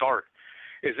rough start.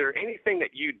 Is there anything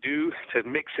that you do to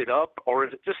mix it up, or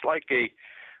is it just like a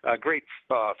great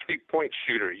three-point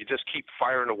shooter? You just keep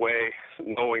firing away,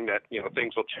 knowing that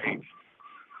things will change.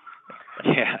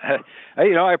 Yeah,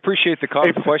 I appreciate the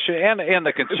question and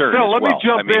the concern. Phil, let me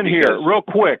jump in here real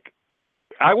quick.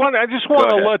 I just want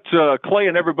to let Clay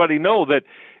and everybody know that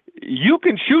you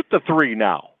can shoot the three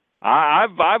now.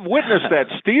 I've witnessed that.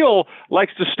 Steele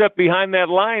likes to step behind that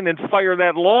line and fire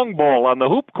that long ball on the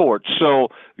hoop court. So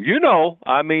he's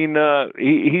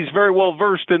very well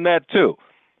versed in that too.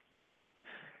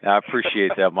 I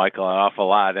appreciate that, Michael, an awful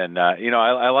lot, and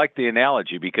I like the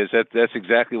analogy because that's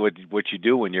exactly what you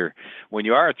do when you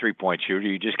are a 3-point shooter.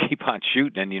 You just keep on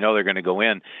shooting, and they're going to go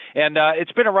in. And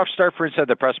it's been a rough start for Inside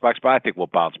the Press Box, but I think we'll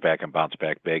bounce back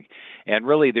big. And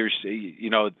really, there's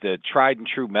the tried and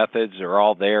true methods are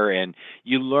all there, and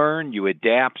you learn, you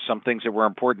adapt. Some things that were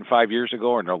important 5 years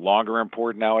ago are no longer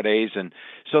important nowadays, and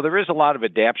so there is a lot of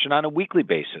adaptation on a weekly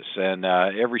basis and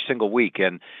every single week.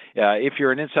 And if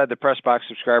you're an Inside the Press Box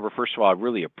subscriber, first of all, I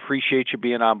really appreciate you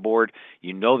being on board.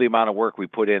 You know the amount of work we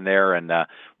put in there, and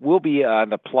we'll be on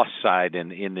the plus side in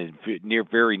the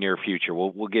very near future.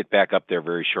 We'll get back up there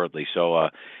very shortly. So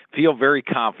feel very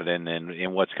confident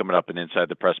in what's coming up in Inside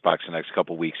the Press Box the next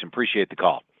couple of weeks, and appreciate the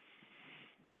call.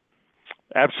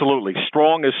 Absolutely.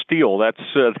 Strong as steel.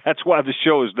 That's why the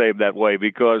show is named that way,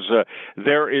 because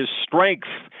there is strength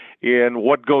in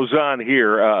what goes on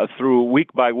here through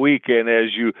week by week, and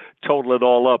as you total it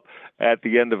all up at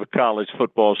the end of a college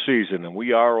football season. And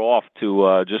we are off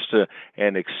to just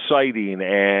an exciting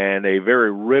and a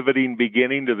very riveting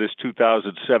beginning to this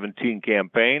 2017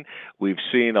 campaign. We've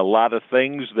seen a lot of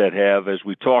things that have, as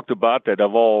we talked about, that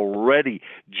have already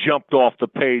jumped off the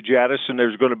page at us, and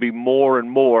there's going to be more and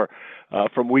more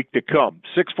from week to come.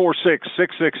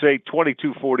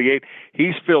 646-668-2248.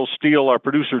 He's Phil Steele, our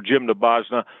producer Jim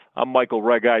Nabosna. I'm Michael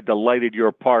Reghi. Delighted you're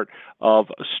a part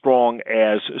of Strong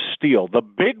as Steel. The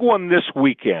big one this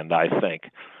weekend, I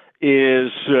think,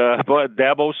 is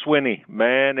Dabo Swinney.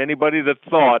 Man, anybody that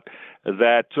thought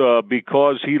that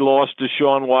because he lost to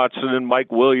Sean Watson and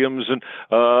Mike Williams and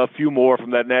a few more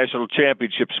from that national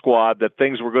championship squad, that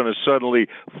things were going to suddenly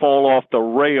fall off the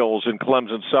rails in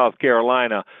Clemson, South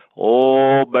Carolina.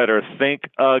 Oh, better think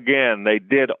again. They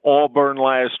did Auburn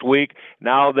last week.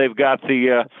 Now they've got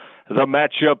the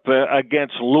matchup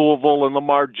against Louisville and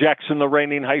Lamar Jackson, the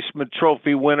reigning Heisman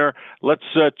Trophy winner. Let's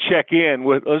check in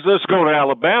with. Let's go to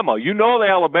Alabama. You know the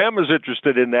Alabama's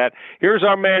interested in that. Here's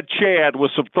our man Chad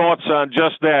with some thoughts on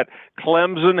just that.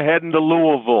 Clemson heading to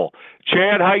Louisville.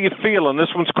 Chad, how you feeling?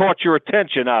 This one's caught your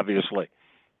attention, obviously.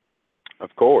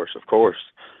 Of course.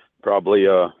 Probably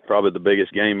the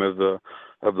biggest game of the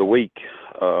week.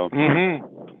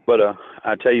 But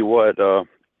I tell you what.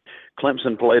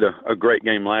 Clemson played a great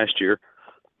game last year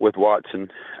with Watson,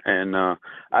 and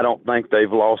I don't think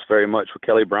they've lost very much with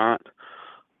Kelly Bryant.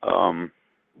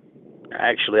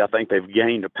 Actually, I think they've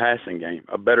gained a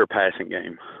better passing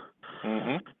game.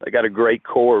 They got a great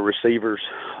core of receivers,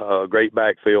 great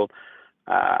backfield.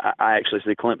 I actually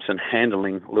see Clemson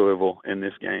handling Louisville in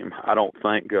this game. I don't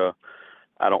think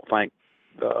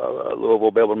Louisville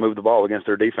will be able to move the ball against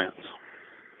their defense.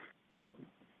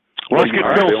 Let's get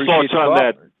Phil's thoughts on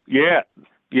that. Yeah,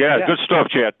 good stuff,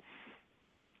 Chad.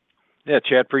 Yeah,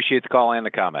 Chad, appreciate the call and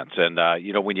the comments. And,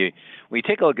 when you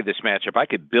take a look at this matchup, I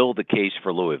could build a case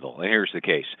for Louisville. And here's the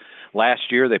case. Last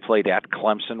year, they played at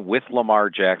Clemson with Lamar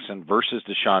Jackson versus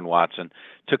Deshaun Watson,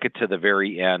 took it to the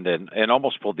very end, and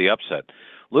almost pulled the upset.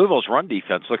 Louisville's run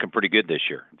defense looking pretty good this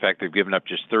year. In fact, they've given up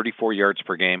just 34 yards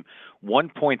per game,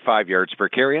 1.5 yards per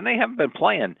carry, and they haven't been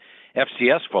playing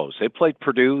FCS foes. They played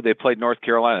Purdue, they played North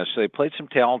Carolina, so they played some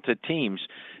talented teams.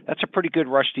 That's a pretty good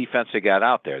rush defense they got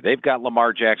out there. They've got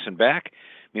Lamar Jackson back.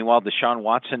 Meanwhile, Deshaun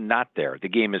Watson not there. The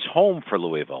game is home for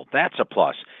Louisville. That's a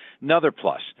plus. Another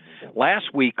plus.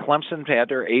 Last week, Clemson had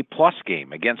their A-plus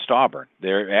game against Auburn.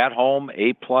 They're at home,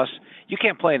 A-plus. You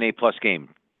can't play an A-plus game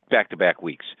back-to-back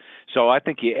weeks. So I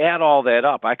think you add all that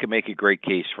up, I could make a great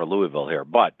case for Louisville here.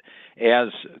 But as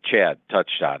Chad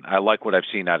touched on, I like what I've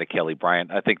seen out of Kelly Bryant.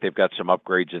 I think they've got some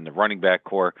upgrades in the running back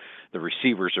core. The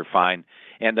receivers are fine.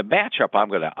 And the matchup I'm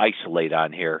going to isolate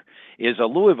on here is a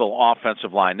Louisville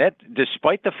offensive line that,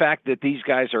 despite the fact that these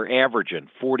guys are averaging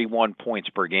 41 points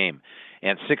per game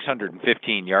and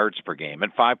 615 yards per game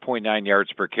and 5.9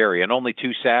 yards per carry and only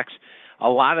 2 sacks, a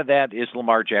lot of that is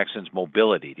Lamar Jackson's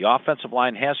mobility. The offensive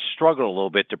line has struggled a little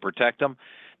bit to protect them.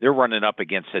 They're running up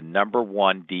against the number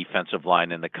 1 defensive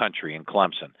line in the country in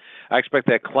Clemson. I expect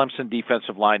that Clemson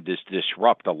defensive line to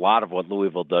disrupt a lot of what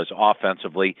Louisville does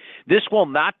offensively. This will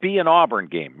not be an Auburn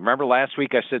game. Remember last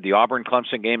week I said the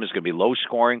Auburn-Clemson game is going to be low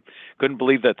scoring. Couldn't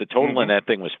believe that the total in that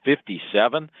thing was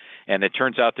 57, and it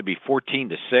turns out to be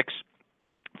 14-6.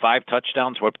 5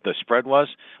 touchdowns, what the spread was,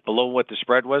 below what the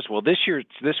spread was. Well, this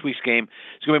week's game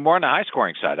is going to be more on the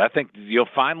high-scoring side. I think you'll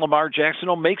find Lamar Jackson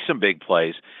will make some big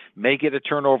plays, may get a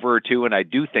turnover or two, and I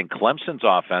do think Clemson's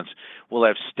offense will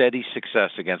have steady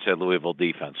success against that Louisville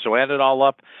defense. So add it all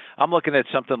up, I'm looking at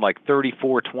something like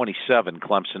 34-27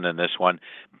 Clemson in this one.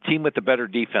 Team with the better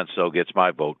defense, though, gets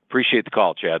my vote. Appreciate the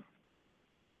call, Chad.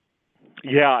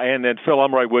 Yeah, and then Phil,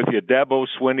 I'm right with you. Dabo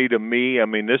Swinney, to me, I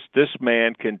mean, this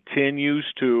man continues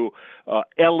to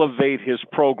elevate his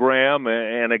program,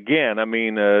 and again, I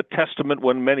mean, a testament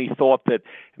when many thought that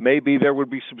maybe there would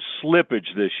be some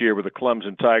slippage this year with the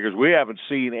Clemson Tigers. We haven't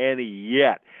seen any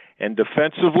yet, and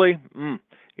defensively,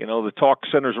 you know, the talk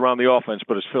centers around the offense,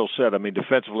 but as Phil said, I mean,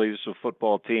 defensively, this is a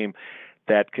football team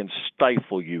that can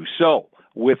stifle you. So,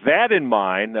 with that in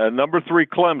mind, number 3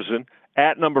 Clemson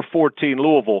at number 14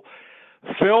 Louisville.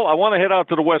 Phil, I want to head out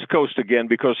to the West Coast again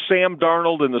because Sam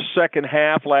Darnold in the second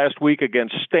half last week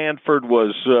against Stanford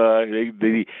was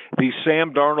the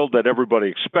Sam Darnold that everybody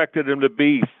expected him to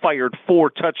be. He fired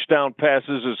 4 touchdown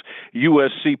passes as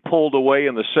USC pulled away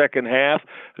in the second half.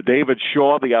 David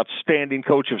Shaw, the outstanding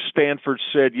coach of Stanford,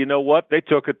 said, you know what? They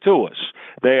took it to us.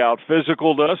 They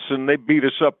out-physicaled us, and they beat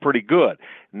us up pretty good.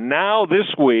 Now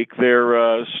this week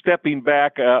they're stepping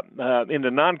back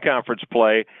into non-conference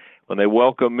play when they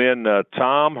welcome in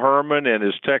Tom Herman and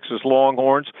his Texas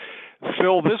Longhorns.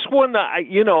 Phil, this one,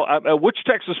 which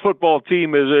Texas football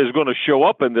team is going to show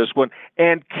up in this one,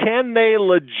 and can they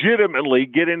legitimately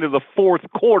get into the fourth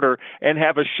quarter and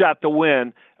have a shot to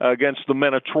win against the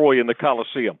men of Troy in the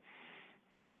Coliseum?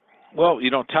 Well,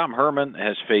 Tom Herman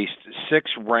has faced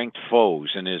 6 ranked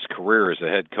foes in his career as a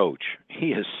head coach.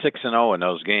 He is 6-0 in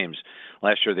those games.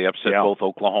 Last year they upset both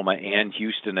Oklahoma and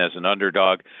Houston as an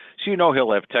underdog. So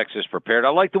he'll have Texas prepared. I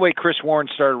like the way Chris Warren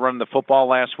started running the football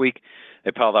last week. They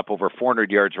piled up over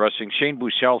 400 yards rushing. Shane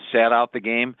Buechele sat out the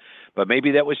game, but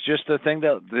maybe that was just the thing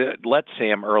that let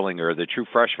Sam Erlinger, the true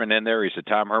freshman, in there. He's a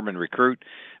Tom Herman recruit.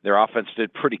 Their offense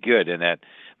did pretty good in that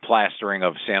plastering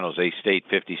of San Jose State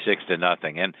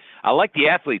 56-0. And I like the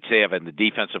athletes they have in the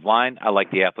defensive line. I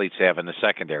like the athletes they have in the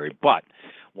secondary. But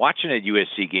watching a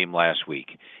USC game last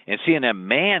week and seeing them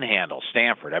manhandle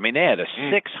Stanford, I mean, they had a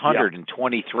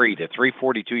 623 to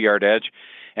 342-yard edge.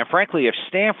 And frankly, if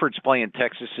Stanford's playing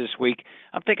Texas this week,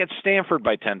 I'm thinking Stanford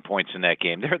by 10 points in that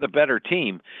game. They're the better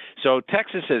team. So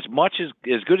Texas, as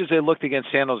good as they looked against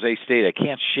San Jose State, I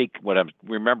can't shake what I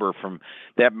remember from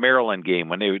that Maryland game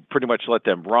when they would pretty much let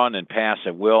them run and pass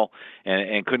at will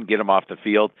and couldn't get them off the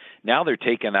field. Now they're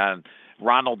taking on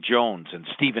Ronald Jones and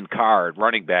Stephen Carr at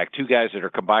running back, 2 guys that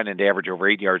are combining to average over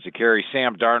 8 yards a carry.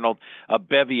 Sam Darnold, a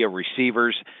bevy of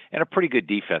receivers, and a pretty good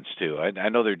defense, too. I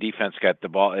know their defense got the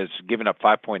ball, is giving up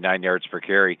 5.9 yards per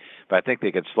carry, but I think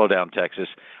they could slow down Texas.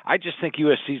 I just think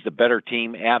USC's the better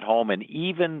team at home, and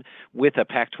even with a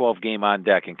Pac-12 game on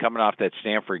deck and coming off that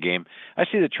Stanford game, I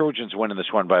see the Trojans winning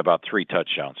this one by about 3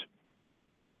 touchdowns.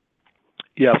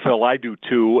 Yeah, Phil, I do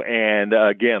too. And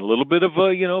again, a little bit of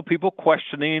people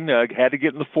questioning. Had to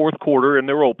get in the fourth quarter in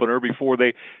their opener before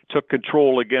they took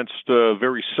control against a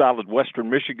very solid Western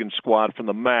Michigan squad from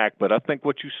the MAC. But I think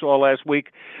what you saw last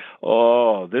week,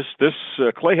 this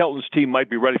Clay Helton's team might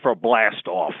be ready for a blast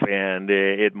off, and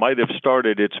it might have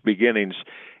started its beginnings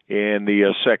in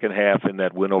the second half in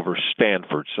that win over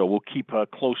Stanford. So we'll keep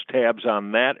close tabs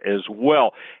on that as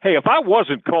well. Hey, if I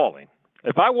wasn't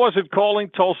calling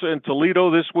Tulsa and Toledo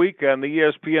this week on the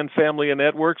ESPN family of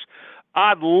networks,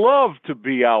 I'd love to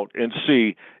be out and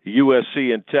see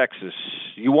USC in Texas.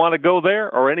 You want to go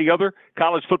there or any other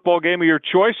college football game of your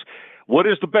choice? What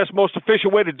is the best, most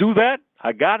efficient way to do that?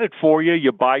 I got it for you.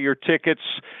 You buy your tickets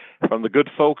from the good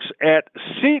folks at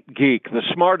SeatGeek, the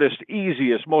smartest,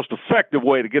 easiest, most effective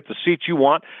way to get the seats you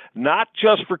want, not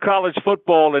just for college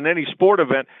football and any sport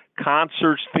event,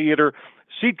 concerts, theater,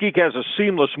 SeatGeek has a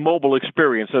seamless mobile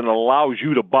experience and allows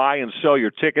you to buy and sell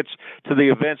your tickets to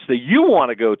the events that you want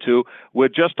to go to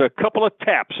with just a couple of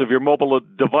taps of your mobile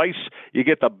device. You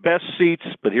get the best seats,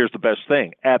 but here's the best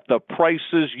thing, at the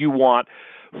prices you want.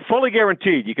 Fully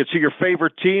guaranteed. You can see your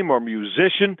favorite team or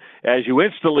musician as you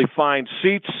instantly find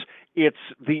seats. It's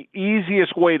the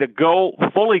easiest way to go,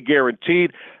 fully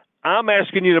guaranteed. I'm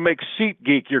asking you to make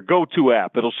SeatGeek your go-to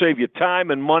app. It'll save you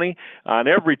time and money on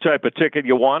every type of ticket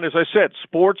you want. As I said,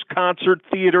 sports, concert,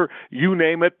 theater, you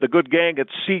name it, the good gang at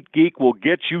SeatGeek will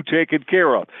get you taken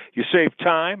care of. You save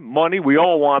time, money, we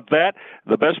all want that.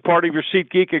 The best part of your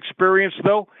SeatGeek experience,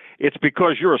 though, it's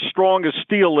because you're a Strong as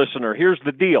Steel listener. Here's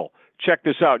the deal. Check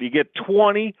this out. You get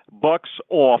 $20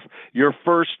 off your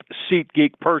first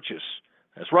SeatGeek purchase.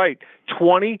 That's right,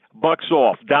 $20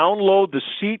 off. Download the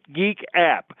SeatGeek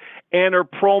app. Enter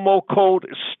promo code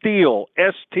STEELE,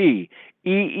 STEELE,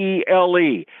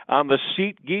 on the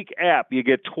SeatGeek app. You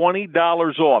get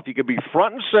 $20 off. You can be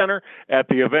front and center at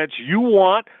the events you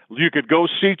want. You could go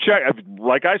see,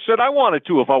 like I said, I wanted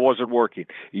to if I wasn't working.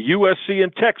 USC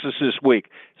and Texas this week.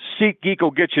 SeatGeek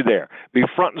will get you there. Be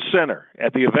front and center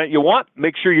at the event you want.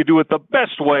 Make sure you do it the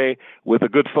best way with the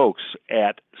good folks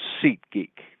at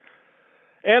SeatGeek.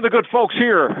 And the good folks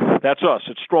here, that's us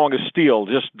at Strong as Steel.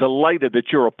 Just delighted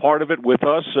that you're a part of it with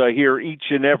us here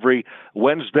each and every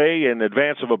Wednesday in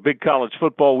advance of a big college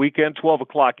football weekend, 12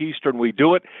 o'clock Eastern. We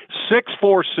do it.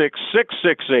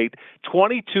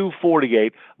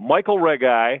 646-668-2248. Michael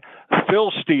Reghi,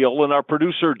 Phil Steele, and our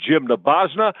producer Jim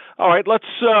Nabazna. All right, let's,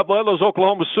 those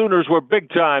Oklahoma Sooners were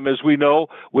big time, as we know,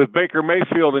 with Baker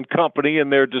Mayfield and company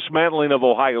and their dismantling of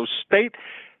Ohio State.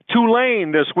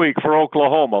 Tulane this week for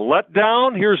Oklahoma. Let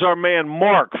down. Here's our man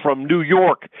Mark from New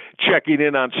York checking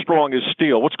in on Strong as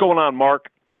Steel. What's going on, Mark?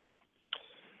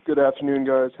 Good afternoon,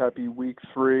 guys. Happy week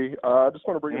 3. I just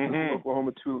want to bring up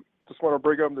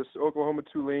this Oklahoma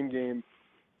Tulane game.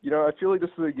 You know, I feel like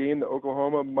this is a game that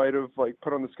Oklahoma might have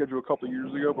put on the schedule a couple of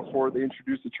years ago before they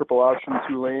introduced the triple option to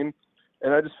Tulane.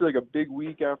 And I just feel like a big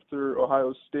week after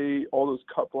Ohio State, all those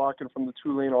cut blocking from the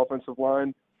Tulane offensive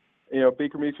line. You know,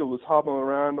 Baker Mayfield was hobbling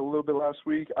around a little bit last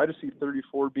week. I just see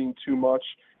 34 being too much.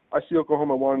 I see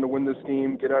Oklahoma wanting to win this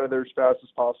game, get out of there as fast as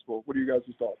possible. What are you guys'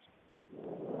 thoughts?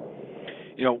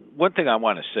 You know, one thing I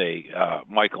want to say,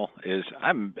 Michael, is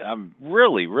I'm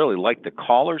really like the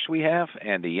callers we have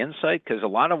and the insight, because a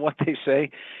lot of what they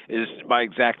say is my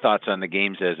exact thoughts on the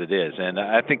games as it is. And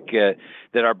I think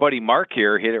that our buddy Mark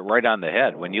here hit it right on the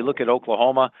head. When you look at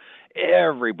Oklahoma,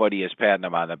 everybody is patting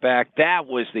them on the back. That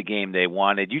was the game they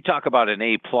wanted. You talk about an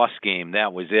A-plus game,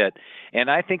 that was it. And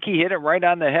I think he hit it right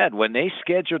on the head. When they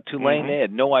scheduled Tulane, they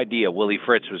had no idea Willie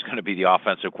Fritz was going to be the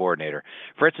offensive coordinator.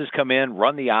 Fritz has come in,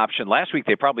 run the option. Last week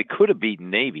they probably could have beaten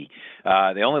Navy.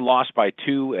 They only lost by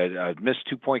 2, missed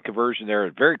 2-point conversion there.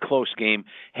 A very close game.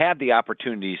 Had the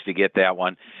opportunities to get that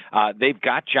one. They've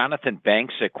got Jonathan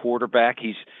Banks at quarterback.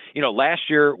 He's, last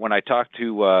year when I talked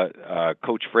to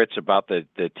Coach Fritz about the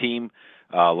team,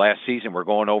 last season, we're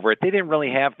going over it. They didn't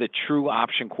really have the true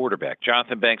option quarterback.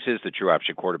 Jonathan Banks is the true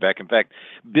option quarterback. In fact,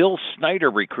 Bill Snyder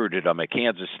recruited him at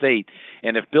Kansas State.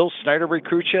 And if Bill Snyder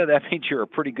recruits you, that means you're a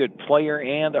pretty good player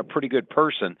and a pretty good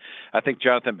person. I think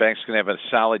Jonathan Banks is going to have a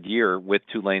solid year with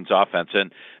Tulane's offense.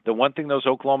 And the one thing those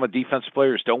Oklahoma defensive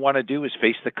players don't want to do is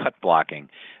face the cut blocking.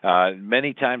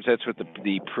 Many times that's what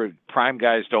the prime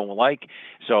guys don't like.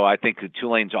 So I think the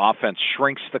Tulane's offense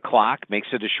shrinks the clock, makes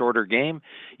it a shorter game.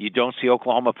 You don't see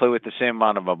Oklahoma play with the same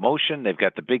amount of emotion. They've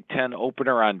got the Big Ten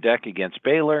opener on deck against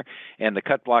Baylor, and the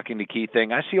cut blocking the key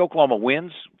thing. I see Oklahoma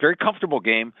wins, very comfortable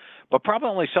game, but probably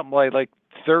only something like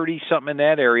 30-something in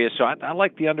that area. So I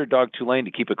like the underdog Tulane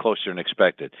to keep it closer than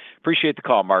expected. Appreciate the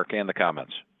call, Mark, and the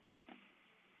comments.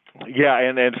 Yeah,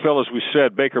 and Phil, as we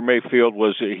said, Baker Mayfield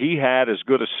he had as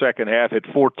good a second half, hit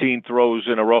 14 throws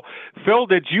in a row. Phil,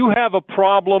 did you have a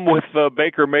problem with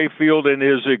Baker Mayfield and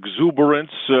his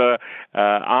exuberance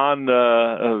on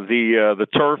the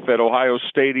turf at Ohio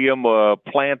Stadium,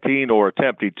 planting or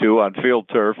attempting to on field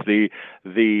turf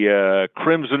the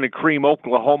crimson and cream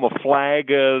Oklahoma flag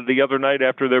the other night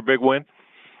after their big win?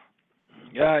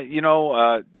 Yeah,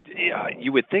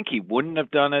 you would think he wouldn't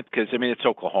have done it because, it's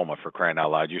Oklahoma, for crying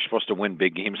out loud. You're supposed to win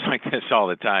big games like this all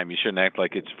the time. You shouldn't act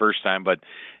like it's first time. But,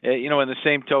 in the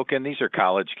same token, these are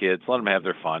college kids. Let them have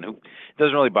their fun. It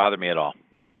doesn't really bother me at all.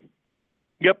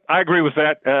 Yep, I agree with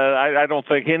that. I don't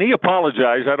think, and he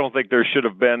apologized. I don't think there should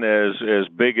have been as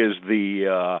big as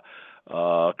the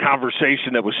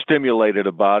conversation that was stimulated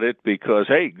about it because,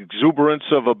 hey, exuberance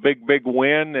of a big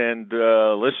win. And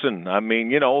listen, I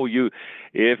mean,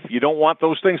 if you don't want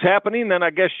those things happening, then I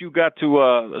guess you got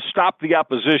to stop the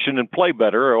opposition and play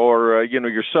better, or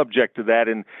you're subject to that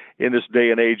in this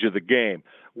day and age of the game.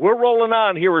 We're rolling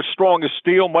on here as Strong as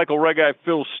Steel. Michael Reghi,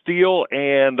 Phil Steele,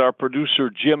 and our producer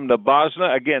Jim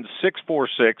Nabazna. Again,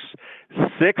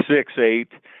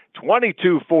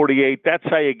 646-668-2248. That's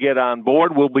how you get on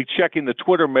board. We'll be checking the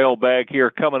Twitter mailbag here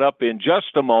coming up in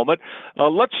just a moment.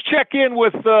 Let's check in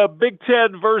with Big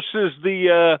Ten versus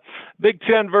the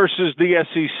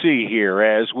SEC here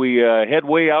as we head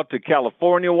way out to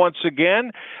California once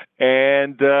again.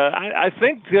 And I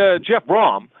think Jeff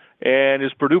Brom and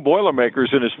his Purdue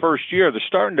Boilermakers in his first year, they're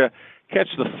starting to catch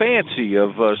the fancy of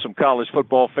some college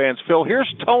football fans. Phil,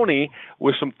 here's Tony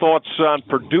with some thoughts on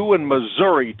Purdue and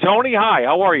Missouri. Tony, hi,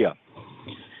 how are you?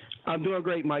 I'm doing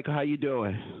great, Michael. How you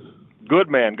doing? Good,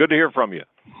 man. Good to hear from you.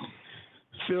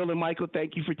 Phil and Michael,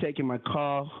 thank you for taking my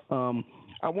call.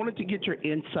 I wanted to get your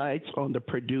insights on the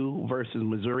Purdue versus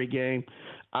Missouri game.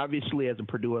 Obviously, as a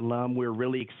Purdue alum, we're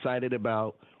really excited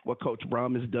about what Coach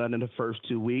Brom has done in the first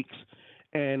 2 weeks.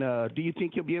 And do you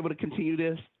think he'll be able to continue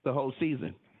this the whole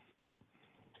season?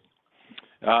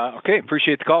 Okay,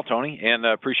 appreciate the call, Tony, and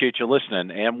appreciate you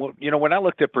listening. And, when I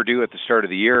looked at Purdue at the start of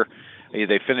the year,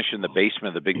 they finished in the basement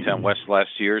of the Big Ten West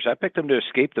last years. I picked them to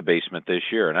escape the basement this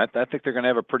year, and I think they're going to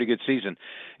have a pretty good season.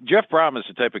 Jeff Brom is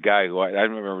the type of guy who I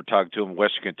remember talking to him in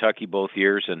Western Kentucky both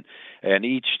years, and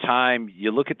each time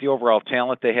you look at the overall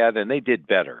talent they had, and they did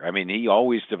better. I mean, he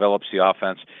always develops the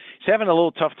offense. He's having a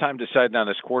little tough time deciding on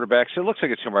his quarterback, so it looks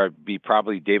like it's going to be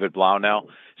probably David Blau now.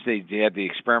 So they had the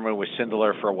experiment with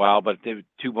Sindler for a while, but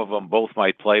two of them both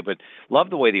might play. But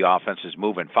love the way the offense is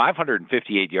moving.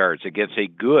 558 yards against a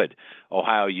good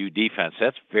Ohio U defense.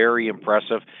 That's very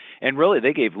impressive. And really,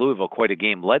 they gave Louisville quite a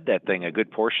game, led that thing a good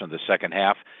portion of the second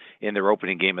half in their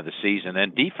opening game of the season.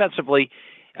 And defensively,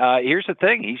 here's the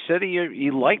thing. He said he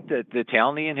liked the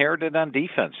talent he inherited on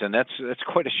defense, and that's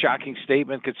quite a shocking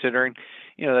statement considering,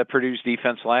 that Purdue's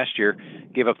defense last year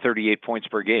gave up 38 points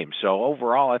per game. So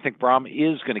overall, I think Brom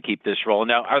is going to keep this rolling.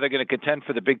 Now, are they going to contend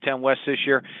for the Big Ten West this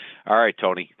year? All right,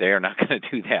 Tony, they are not going to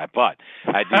do that, but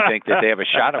I do think that they have a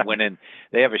shot at winning.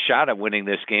 They have a shot at winning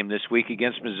this game this week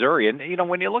against Missouri. And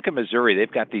when you look at Missouri,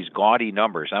 they've got these gaudy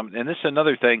numbers. And this is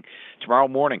another thing. Tomorrow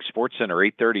morning, SportsCenter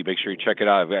 8:30. Make sure you check it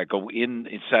out. I've got to go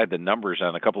inside the numbers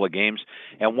on a couple of games,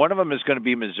 and one of them is going to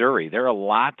be Missouri. They're a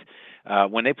lot.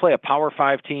 When they play a Power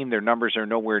 5 team, their numbers are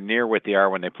nowhere near what they are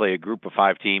when they play a Group of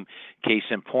 5 team. Case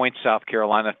in point, South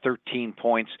Carolina, 13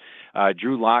 points.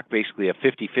 Drew Lock, basically a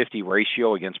 50-50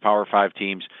 ratio against Power 5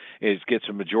 teams, gets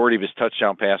a majority of his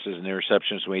touchdown passes and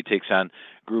interceptions when he takes on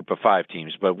Group of 5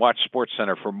 teams. But watch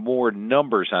SportsCenter for more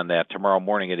numbers on that tomorrow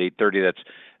morning at 8:30. That's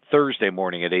Thursday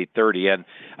morning at 8:30. And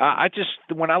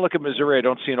when I look at Missouri, I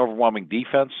don't see an overwhelming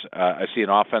defense. I see an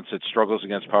offense that struggles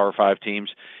against Power 5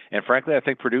 teams. And frankly, I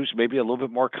think Purdue's maybe a little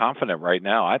bit more confident right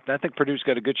now. I think Purdue's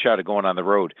got a good shot of going on the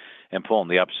road and pulling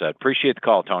the upset. Appreciate the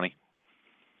call, Tony.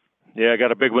 Yeah, I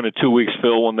got a big one in 2 weeks,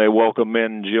 Phil, when they welcome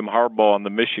in Jim Harbaugh and the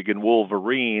Michigan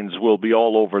Wolverines. We'll be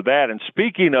all over that. And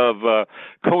speaking of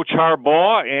Coach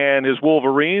Harbaugh and his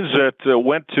Wolverines that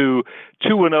went to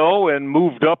 2-0 and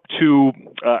moved up to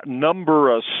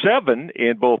number 7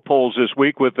 in both polls this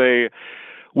week with a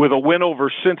win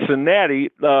over Cincinnati.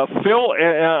 Phil,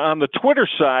 on the Twitter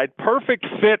side, Perfect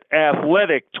Fit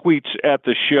Athletic tweets at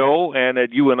the show and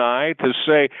at you and I to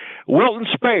say, Wilton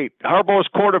Speight, Harbaugh's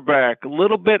quarterback, a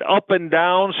little bit up and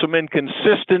down, some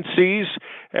inconsistencies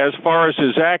as far as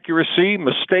his accuracy,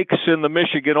 mistakes in the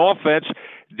Michigan offense.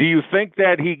 Do you think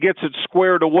that he gets it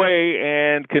squared away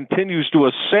and continues to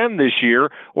ascend this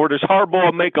year, or does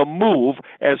Harbaugh make a move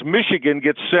as Michigan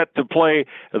gets set to play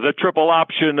the triple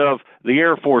option of the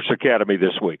Air Force Academy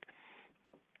this week?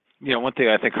 One thing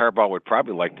I think Harbaugh would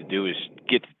probably like to do is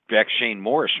get back Shane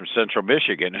Morris from Central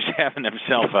Michigan, who's having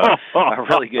himself a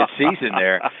really good season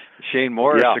there. Shane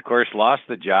Morris, of course, lost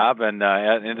the job and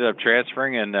ended up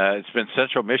transferring, and it's been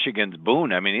Central Michigan's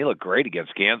boon. I mean, he looked great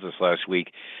against Kansas last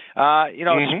week.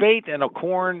 Speight and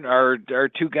O'Korn are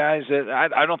two guys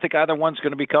that I don't think either one's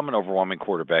going to become an overwhelming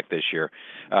quarterback this year.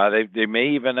 They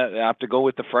may even have to go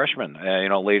with the freshman,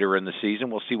 later in the season.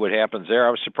 We'll see what happens there.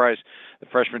 I was surprised the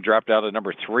freshman dropped out at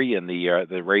number 3 in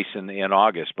the race in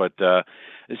August, but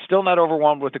it's still not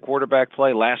overwhelmed with the quarterback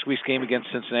play. Last week's game against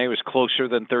Cincinnati was closer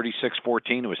than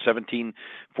 36-14. It was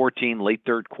 17-14 late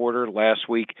third quarter last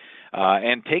week.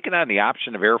 And taking on the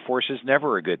option of Air Force is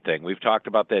never a good thing. We've talked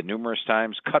about that numerous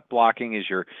times. Cut blocking is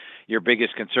your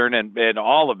biggest concern, and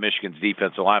all of Michigan's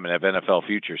defensive linemen have NFL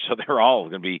futures, so they're all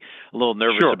going to be a little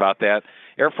nervous about that.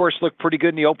 Air Force looked pretty good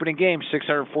in the opening game,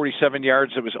 647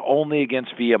 yards. It was only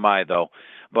against VMI, though.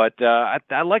 But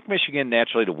I like Michigan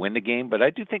naturally to win the game, but I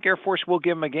do think Air Force will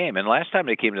give them a game. And last time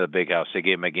they came to the Big House, they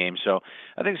gave them a game. So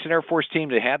I think it's an Air Force team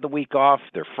that had the week off.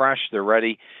 They're fresh. They're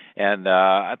ready. And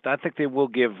I think they will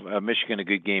give Michigan a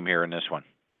good game here in this one.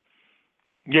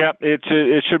 Yeah,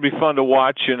 it should be fun to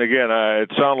watch. And again, it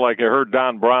sounded like I heard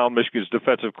Don Brown, Michigan's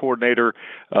defensive coordinator,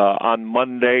 on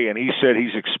Monday, and he said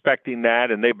he's expecting that,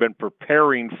 and they've been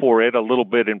preparing for it a little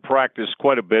bit in practice,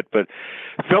 quite a bit. But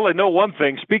Phil, I know one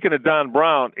thing. Speaking of Don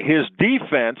Brown, his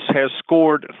defense has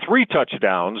scored 3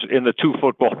 touchdowns in the 2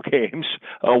 football games,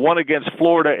 one against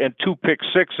Florida and 2 pick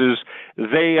sixes.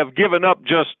 They have given up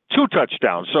just 2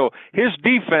 touchdowns. So his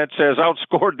defense has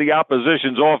outscored the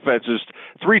opposition's offenses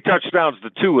 3 touchdowns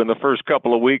to 2 in the first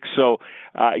couple of weeks. So,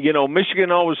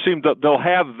 Michigan always seems that they'll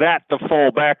have that to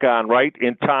fall back on, right,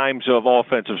 in times of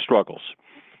offensive struggles.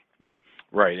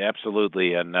 Right,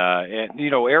 absolutely. And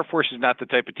Air Force is not the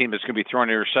type of team that's going to be throwing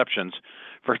interceptions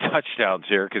for touchdowns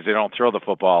here because they don't throw the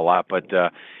football a lot. But,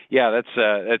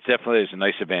 that's definitely is a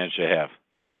nice advantage to have.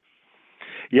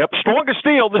 Yep, strongest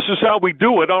steel. This is how we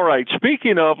do it. All right.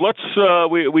 Speaking of,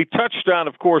 we touched on,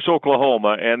 of course,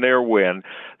 Oklahoma and their win.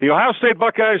 The Ohio State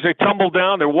Buckeyes, they tumbled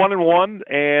down. They're 1-1,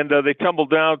 and they tumbled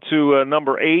down to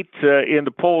number 8 in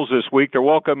the polls this week. They're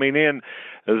welcoming in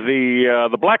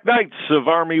the Black Knights of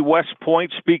Army West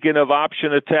Point, speaking of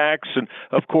option attacks, and,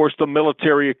 of course, the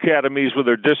military academies with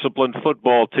their disciplined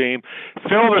football team.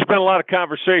 Phil, there's been a lot of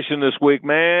conversation this week,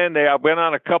 man. I've been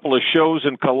on a couple of shows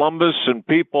in Columbus, and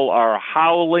people are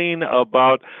howling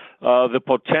about the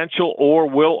potential, or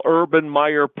will Urban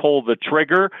Meyer pull the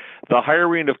trigger? The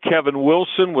hiring of Kevin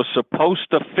Wilson was supposed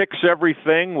to fix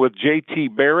everything with J.T.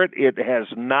 Barrett. It has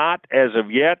not as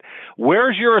of yet.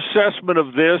 Where's your assessment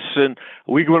of this? And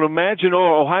we can imagine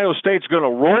Ohio State's going to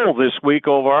roll this week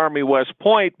over Army West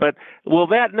Point, but will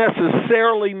that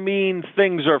necessarily mean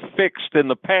things are fixed in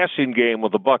the passing game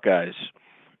with the Buckeyes?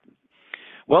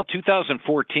 Well,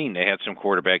 2014, they had some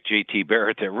quarterback, J.T.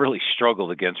 Barrett, that really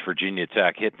struggled against Virginia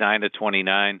Tech, hit 9 of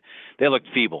 29. They looked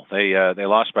feeble. They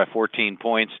lost by 14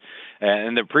 points.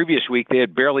 And the previous week, they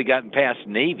had barely gotten past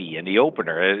Navy in the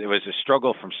opener. It was a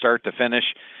struggle from start to finish.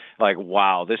 Like,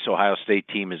 wow, this Ohio State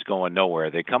team is going nowhere.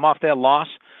 They come off that loss.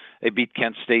 They beat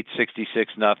Kent State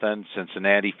 66-0,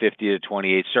 Cincinnati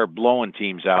 50-28, start blowing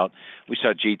teams out. We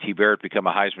saw J.T. Barrett become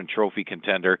a Heisman Trophy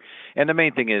contender. And the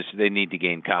main thing is they need to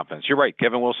gain confidence. You're right,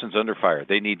 Kevin Wilson's under fire.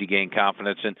 They need to gain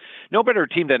confidence. And no better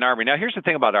team than Army. Now, here's the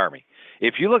thing about Army.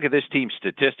 If you look at this team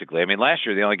statistically, I mean, last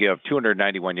year they only gave up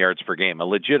 291 yards per game, a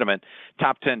legitimate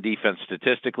top 10 defense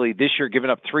statistically. This year giving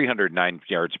up 309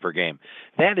 yards per game.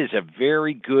 That is a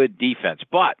very good defense.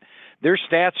 But their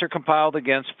stats are compiled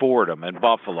against Fordham and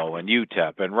Buffalo and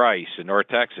UTEP and Rice and North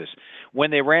Texas. When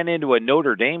they ran into a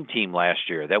Notre Dame team last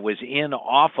year that was in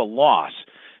off a loss,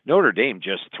 Notre Dame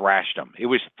just thrashed them. It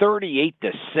was 38-6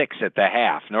 at the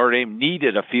half. Notre Dame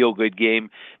needed a feel-good game.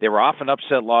 They were off an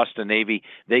upset loss to Navy.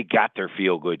 They got their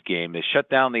feel-good game. They shut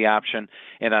down the option,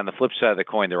 and on the flip side of the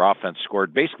coin, their offense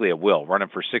scored basically at will, running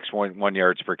for 6.1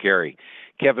 yards per carry.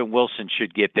 Kevin Wilson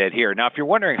should get that here. Now, if you're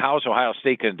wondering how is Ohio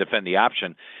State going to defend the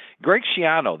option, Greg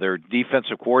Schiano, their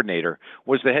defensive coordinator,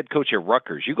 was the head coach at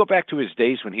Rutgers. You go back to his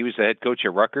days when he was the head coach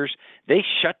at Rutgers, they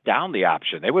shut down the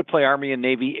option. They would play Army and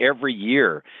Navy every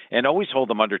year and always hold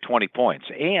them under 20 points.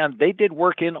 And they did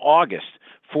work in August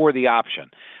for the option.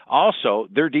 Also,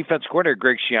 their defense coordinator,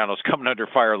 Greg Schiano, is coming under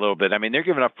fire a little bit. I mean, they're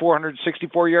giving up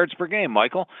 464 yards per game,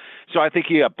 Michael. So I think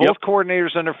you got both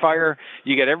coordinators under fire.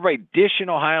 You got everybody dishing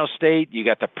Ohio State. You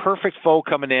got the perfect foe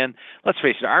coming in. Let's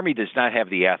face it, Army does not have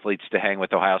the athletes to hang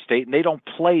with Ohio State, and they don't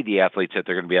play the athletes that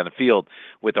they're going to be on the field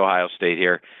with Ohio State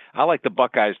here. I like the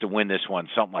Buckeyes to win this one,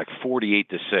 something like 48-6.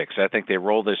 I think they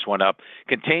roll this one up,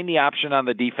 contain the option on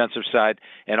the defensive side,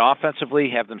 and offensively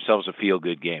have themselves a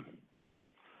feel-good game.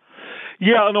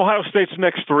 Yeah, and Ohio State's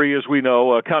next 3, as we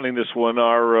know, counting this one,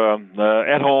 are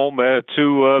at home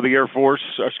to the Air Force,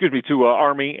 to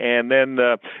Army, and then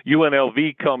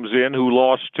UNLV comes in, who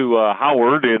lost to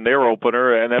Howard in their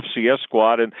opener, an FCS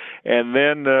squad, and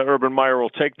then Urban Meyer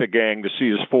will take the gang to see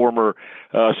his former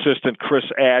assistant Chris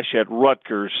Ash at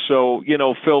Rutgers. So,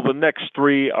 Phil, the next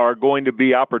 3 are going to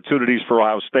be opportunities for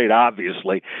Ohio State,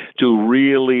 obviously, to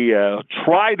really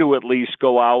try to at least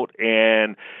go out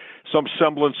and some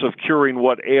semblance of curing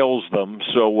what ails them.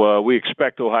 So we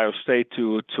expect Ohio State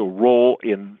to roll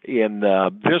in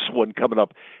this one coming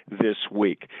up this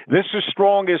week. This is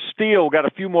Strong as Steel. Got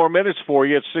a few more minutes for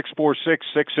you at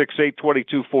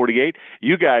 646-668-2248.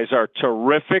 You guys are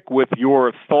terrific with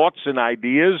your thoughts and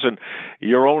ideas and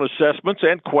your own assessments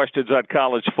and questions on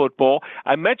college football.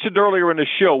 I mentioned earlier in the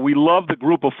show, we love the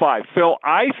group of five. Phil,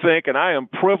 I think, and I am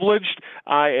privileged,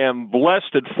 I am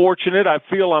blessed and fortunate, I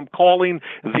feel I'm calling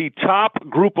the top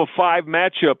group of five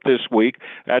matchup this week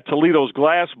at Toledo's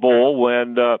Glass Bowl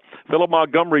when Philip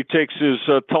Montgomery takes his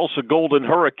Tulsa Golden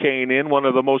Hurricane in, one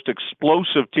of the most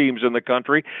explosive teams in the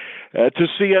country, to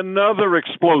see another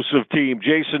explosive team,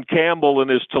 Jason Campbell and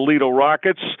his Toledo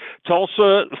Rockets.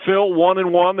 Tulsa, Phil,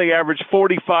 1-1. They average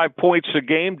 45 points a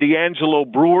game. D'Angelo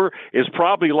Brewer is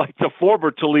probably like the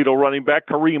former Toledo running back,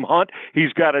 Kareem Hunt.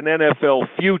 He's got an NFL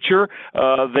future.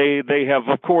 They have,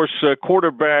 of course,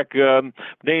 quarterback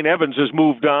Dane Evans has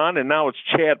moved on, and now it's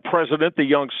Chad President, the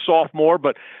young sophomore,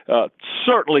 but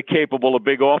certainly capable of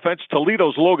big offense.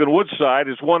 Toledo's Logan Woodside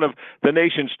is one of the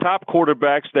nation's top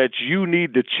quarterbacks that you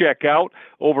need to check out.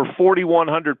 Over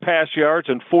 4,100 pass yards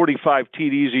and 45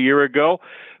 TDs a year ago.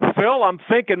 Phil, I'm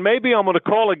thinking maybe I'm going to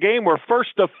call a game where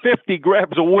first to 50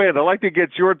 grabs a win. I'd like to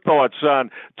get your thoughts on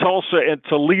Tulsa and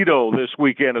Toledo this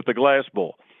weekend at the Glass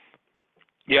Bowl.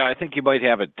 Yeah, I think you might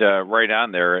have it right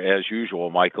on there as usual,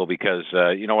 Michael, because,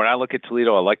 when I look at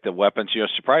Toledo, I like the weapons.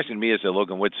 Surprising to me is that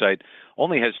Logan Woodside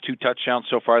only has 2 touchdowns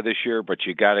so far this year, but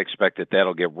you got to expect that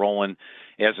that'll get rolling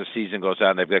as the season goes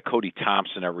on. They've got Cody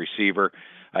Thompson at receiver,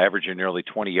 averaging nearly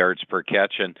 20 yards per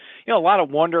catch. And, a lot of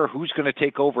wonder who's going to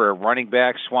take over at running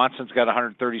back. Swanson's got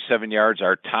 137 yards.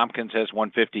 Art Tompkins has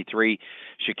 153.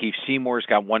 Shaquille Seymour's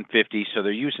got 150. So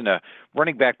they're using a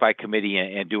running back by committee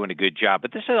and doing a good job.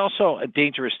 But this is also a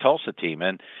dangerous Tulsa team.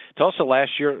 And Tulsa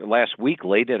last week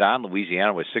laid it on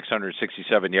Louisiana with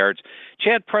 667 yards.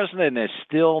 Chad President has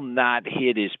still not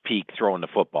hit his peak throwing the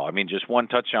football. I mean, just 1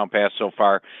 touchdown pass so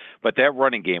far. But that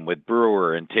running game with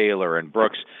Brewer and Taylor and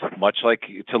Brooks, much like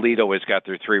Toledo has got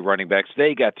their 3 running backs,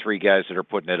 they got 3 guys that are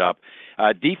putting it up.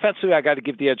 Defensively, I got to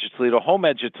give the edge to Toledo, home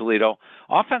edge of Toledo.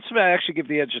 Offensively, I actually give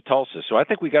the edge to Tulsa. So I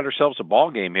think we got ourselves a ball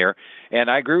game here, and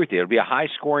I agree with you. It'll be a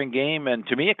high-scoring game, and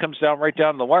to me, it comes down right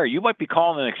down to the wire. You might be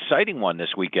calling an exciting one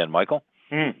this weekend, Michael.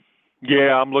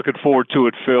 Yeah, I'm looking forward to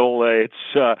it, Phil.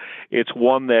 It's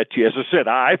one that, as I said,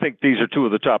 I think these are 2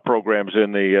 of the top programs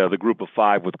in the group of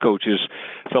 5 with coaches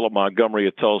Philip Montgomery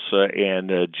at Tulsa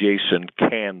and Jason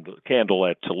Candle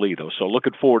at Toledo. So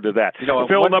looking forward to that.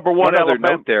 Phil, number one other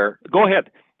note there. Go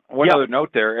ahead. One other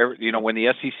note there. When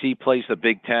the SEC plays the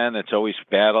Big Ten, it's always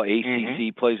battle.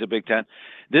 ACC plays the Big Ten.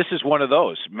 This is one of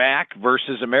those, MAC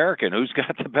versus American. Who's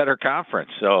got the better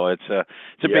conference? So it's a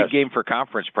big game for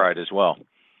conference pride as well.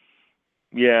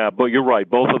 Yeah, but you're right.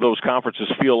 Both of those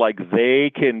conferences feel like they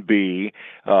can be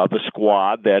the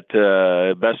squad that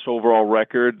best overall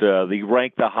record, they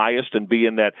rank the highest and be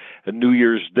in that New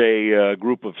Year's Day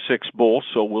group of 6 bowl.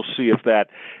 So we'll see if that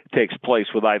takes place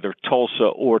with either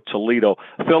Tulsa or Toledo.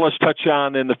 Phil, let's touch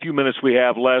on in the few minutes we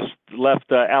have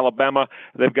left Alabama.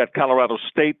 They've got Colorado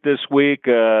State this week.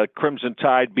 Crimson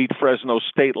Tide beat Fresno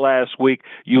State last week.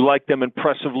 You like them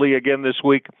impressively again this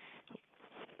week?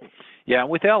 Yeah,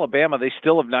 with Alabama, they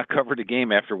still have not covered a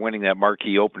game after winning that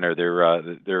marquee opener.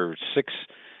 They're 6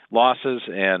 losses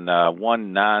and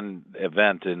 1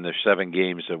 non-event in their 7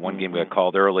 games. 1 game got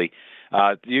called early.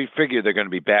 You figure they're going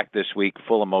to be back this week,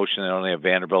 full emotion. They only have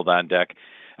Vanderbilt on deck.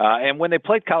 And when they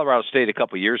played Colorado State a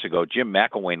couple of years ago, Jim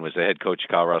McElwain was the head coach of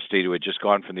Colorado State, who had just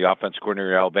gone from the offense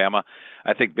coordinator at Alabama.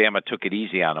 I think Bama took it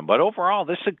easy on them. But overall,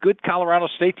 this is a good Colorado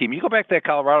State team. You go back to that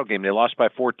Colorado game, they lost by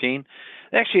 14.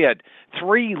 They actually had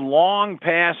 3 long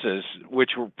passes,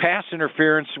 which were pass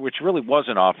interference, which really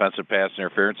wasn't offensive pass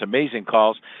interference. Amazing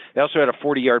calls. They also had a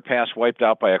 40-yard pass wiped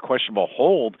out by a questionable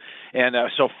hold. And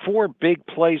so 4 big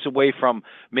plays away from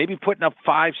maybe putting up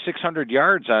 500-600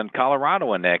 yards on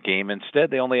Colorado in that game. Instead,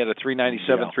 they only had a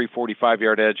 397,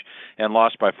 345-yard edge and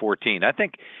lost by 14. I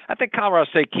think Colorado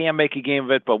State can make a game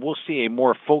of it, but we'll see a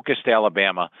more focused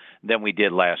Alabama than we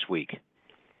did last week.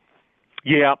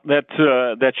 Yeah,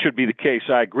 that should be the case.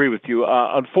 I agree with you.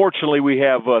 Unfortunately, we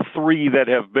have 3 that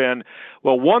have been,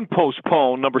 1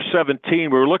 postponed, number 17. We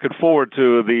were looking forward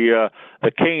to the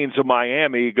Canes of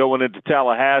Miami going into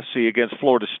Tallahassee against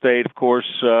Florida State. Of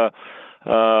course,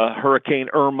 Hurricane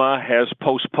Irma has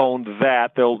postponed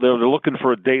that. They're looking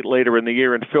for a date later in the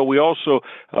year. And Phil, we also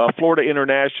Florida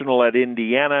International at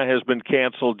Indiana has been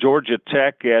canceled. Georgia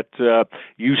Tech at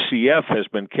UCF has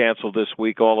been canceled this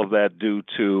week. All of that due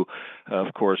to,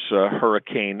 of course,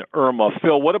 Hurricane Irma.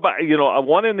 Phil, what about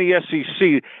one in the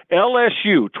SEC?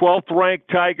 LSU, 12th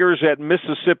ranked Tigers at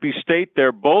Mississippi State.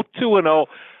 They're both 2-0.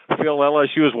 Phil,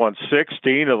 LSU has won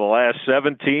 16 of the last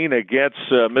 17 against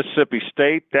Mississippi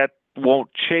State. That won't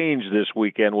change this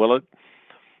weekend, will it?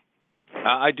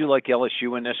 I do like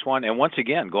LSU in this one. And once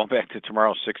again, going back to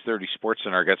tomorrow's 6:30 Sports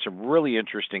Center, I got some really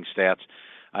interesting stats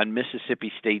on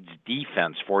Mississippi State's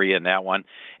defense for you in that one.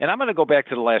 And I'm going to go back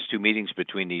to the last two meetings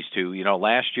between these two. You know,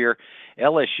 last year,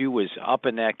 LSU was up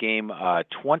in that game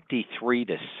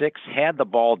 23-6, had the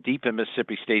ball deep in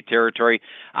Mississippi State territory,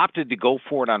 opted to go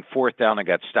for it on fourth down and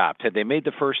got stopped. Had they made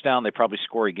the first down, they probably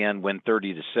score again, win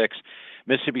 30-6.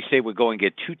 Mississippi State would go and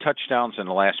get 2 touchdowns in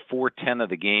the last 4:10 of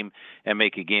the game and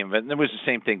make a game of it. And it was the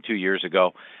same thing 2 years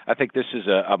ago. I think this is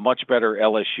a much better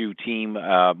LSU team,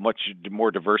 much more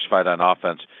diversified on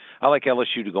offense. I like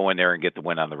LSU to go in there and get the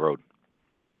win on the road.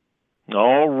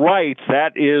 All right,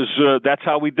 that's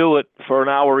how we do it for an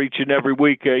hour each and every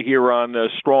week here on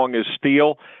Strong as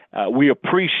Steel. We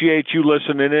appreciate you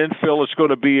listening in, Phil. It's going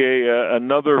to be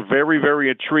another very, very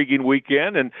intriguing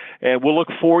weekend, and we'll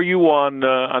look for you on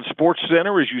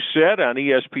SportsCenter, as you said, on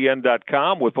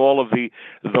ESPN.com with all of the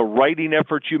writing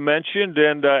efforts you mentioned,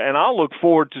 and I'll look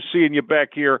forward to seeing you back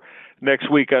here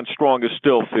next week on Strong as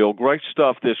Steel, Phil. Great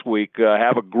stuff this week.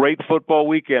 Have a great football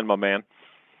weekend, my man.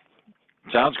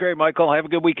 Sounds great, Michael. Have a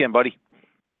good weekend, buddy.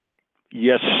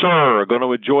 Yes, sir. Going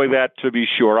to enjoy that, to be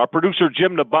sure. Our producer,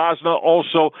 Jim Nabosna,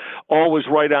 also always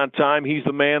right on time. He's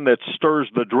the man that stirs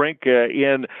the drink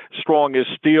in Strong as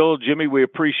Steel. Jimmy, we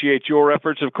appreciate your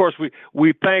efforts. Of course,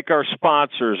 we thank our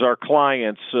sponsors, our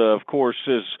clients, of course,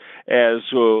 as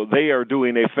they are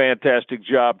doing a fantastic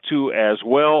job, too, as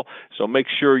well. So make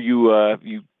sure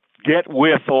you get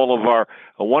with all of our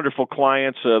wonderful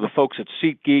clients, the folks at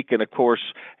SeatGeek, and, of course,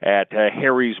 at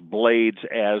Harry's Blades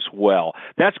as well.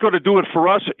 That's going to do it for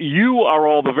us. You are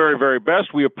all the very, very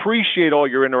best. We appreciate all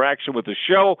your interaction with the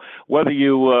show, whether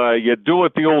you do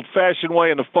it the old-fashioned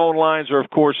way in the phone lines or, of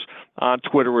course, on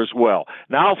Twitter as well.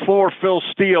 Now for Phil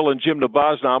Steele and Jim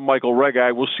Nabosna, I'm Michael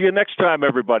Reghi. We'll see you next time,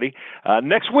 everybody.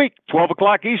 Next week, 12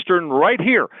 o'clock Eastern, right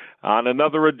here on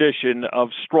another edition of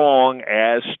Strong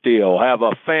as Steel. Have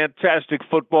a fantastic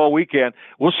football weekend.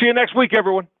 We'll see you next week,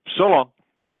 everyone. So long.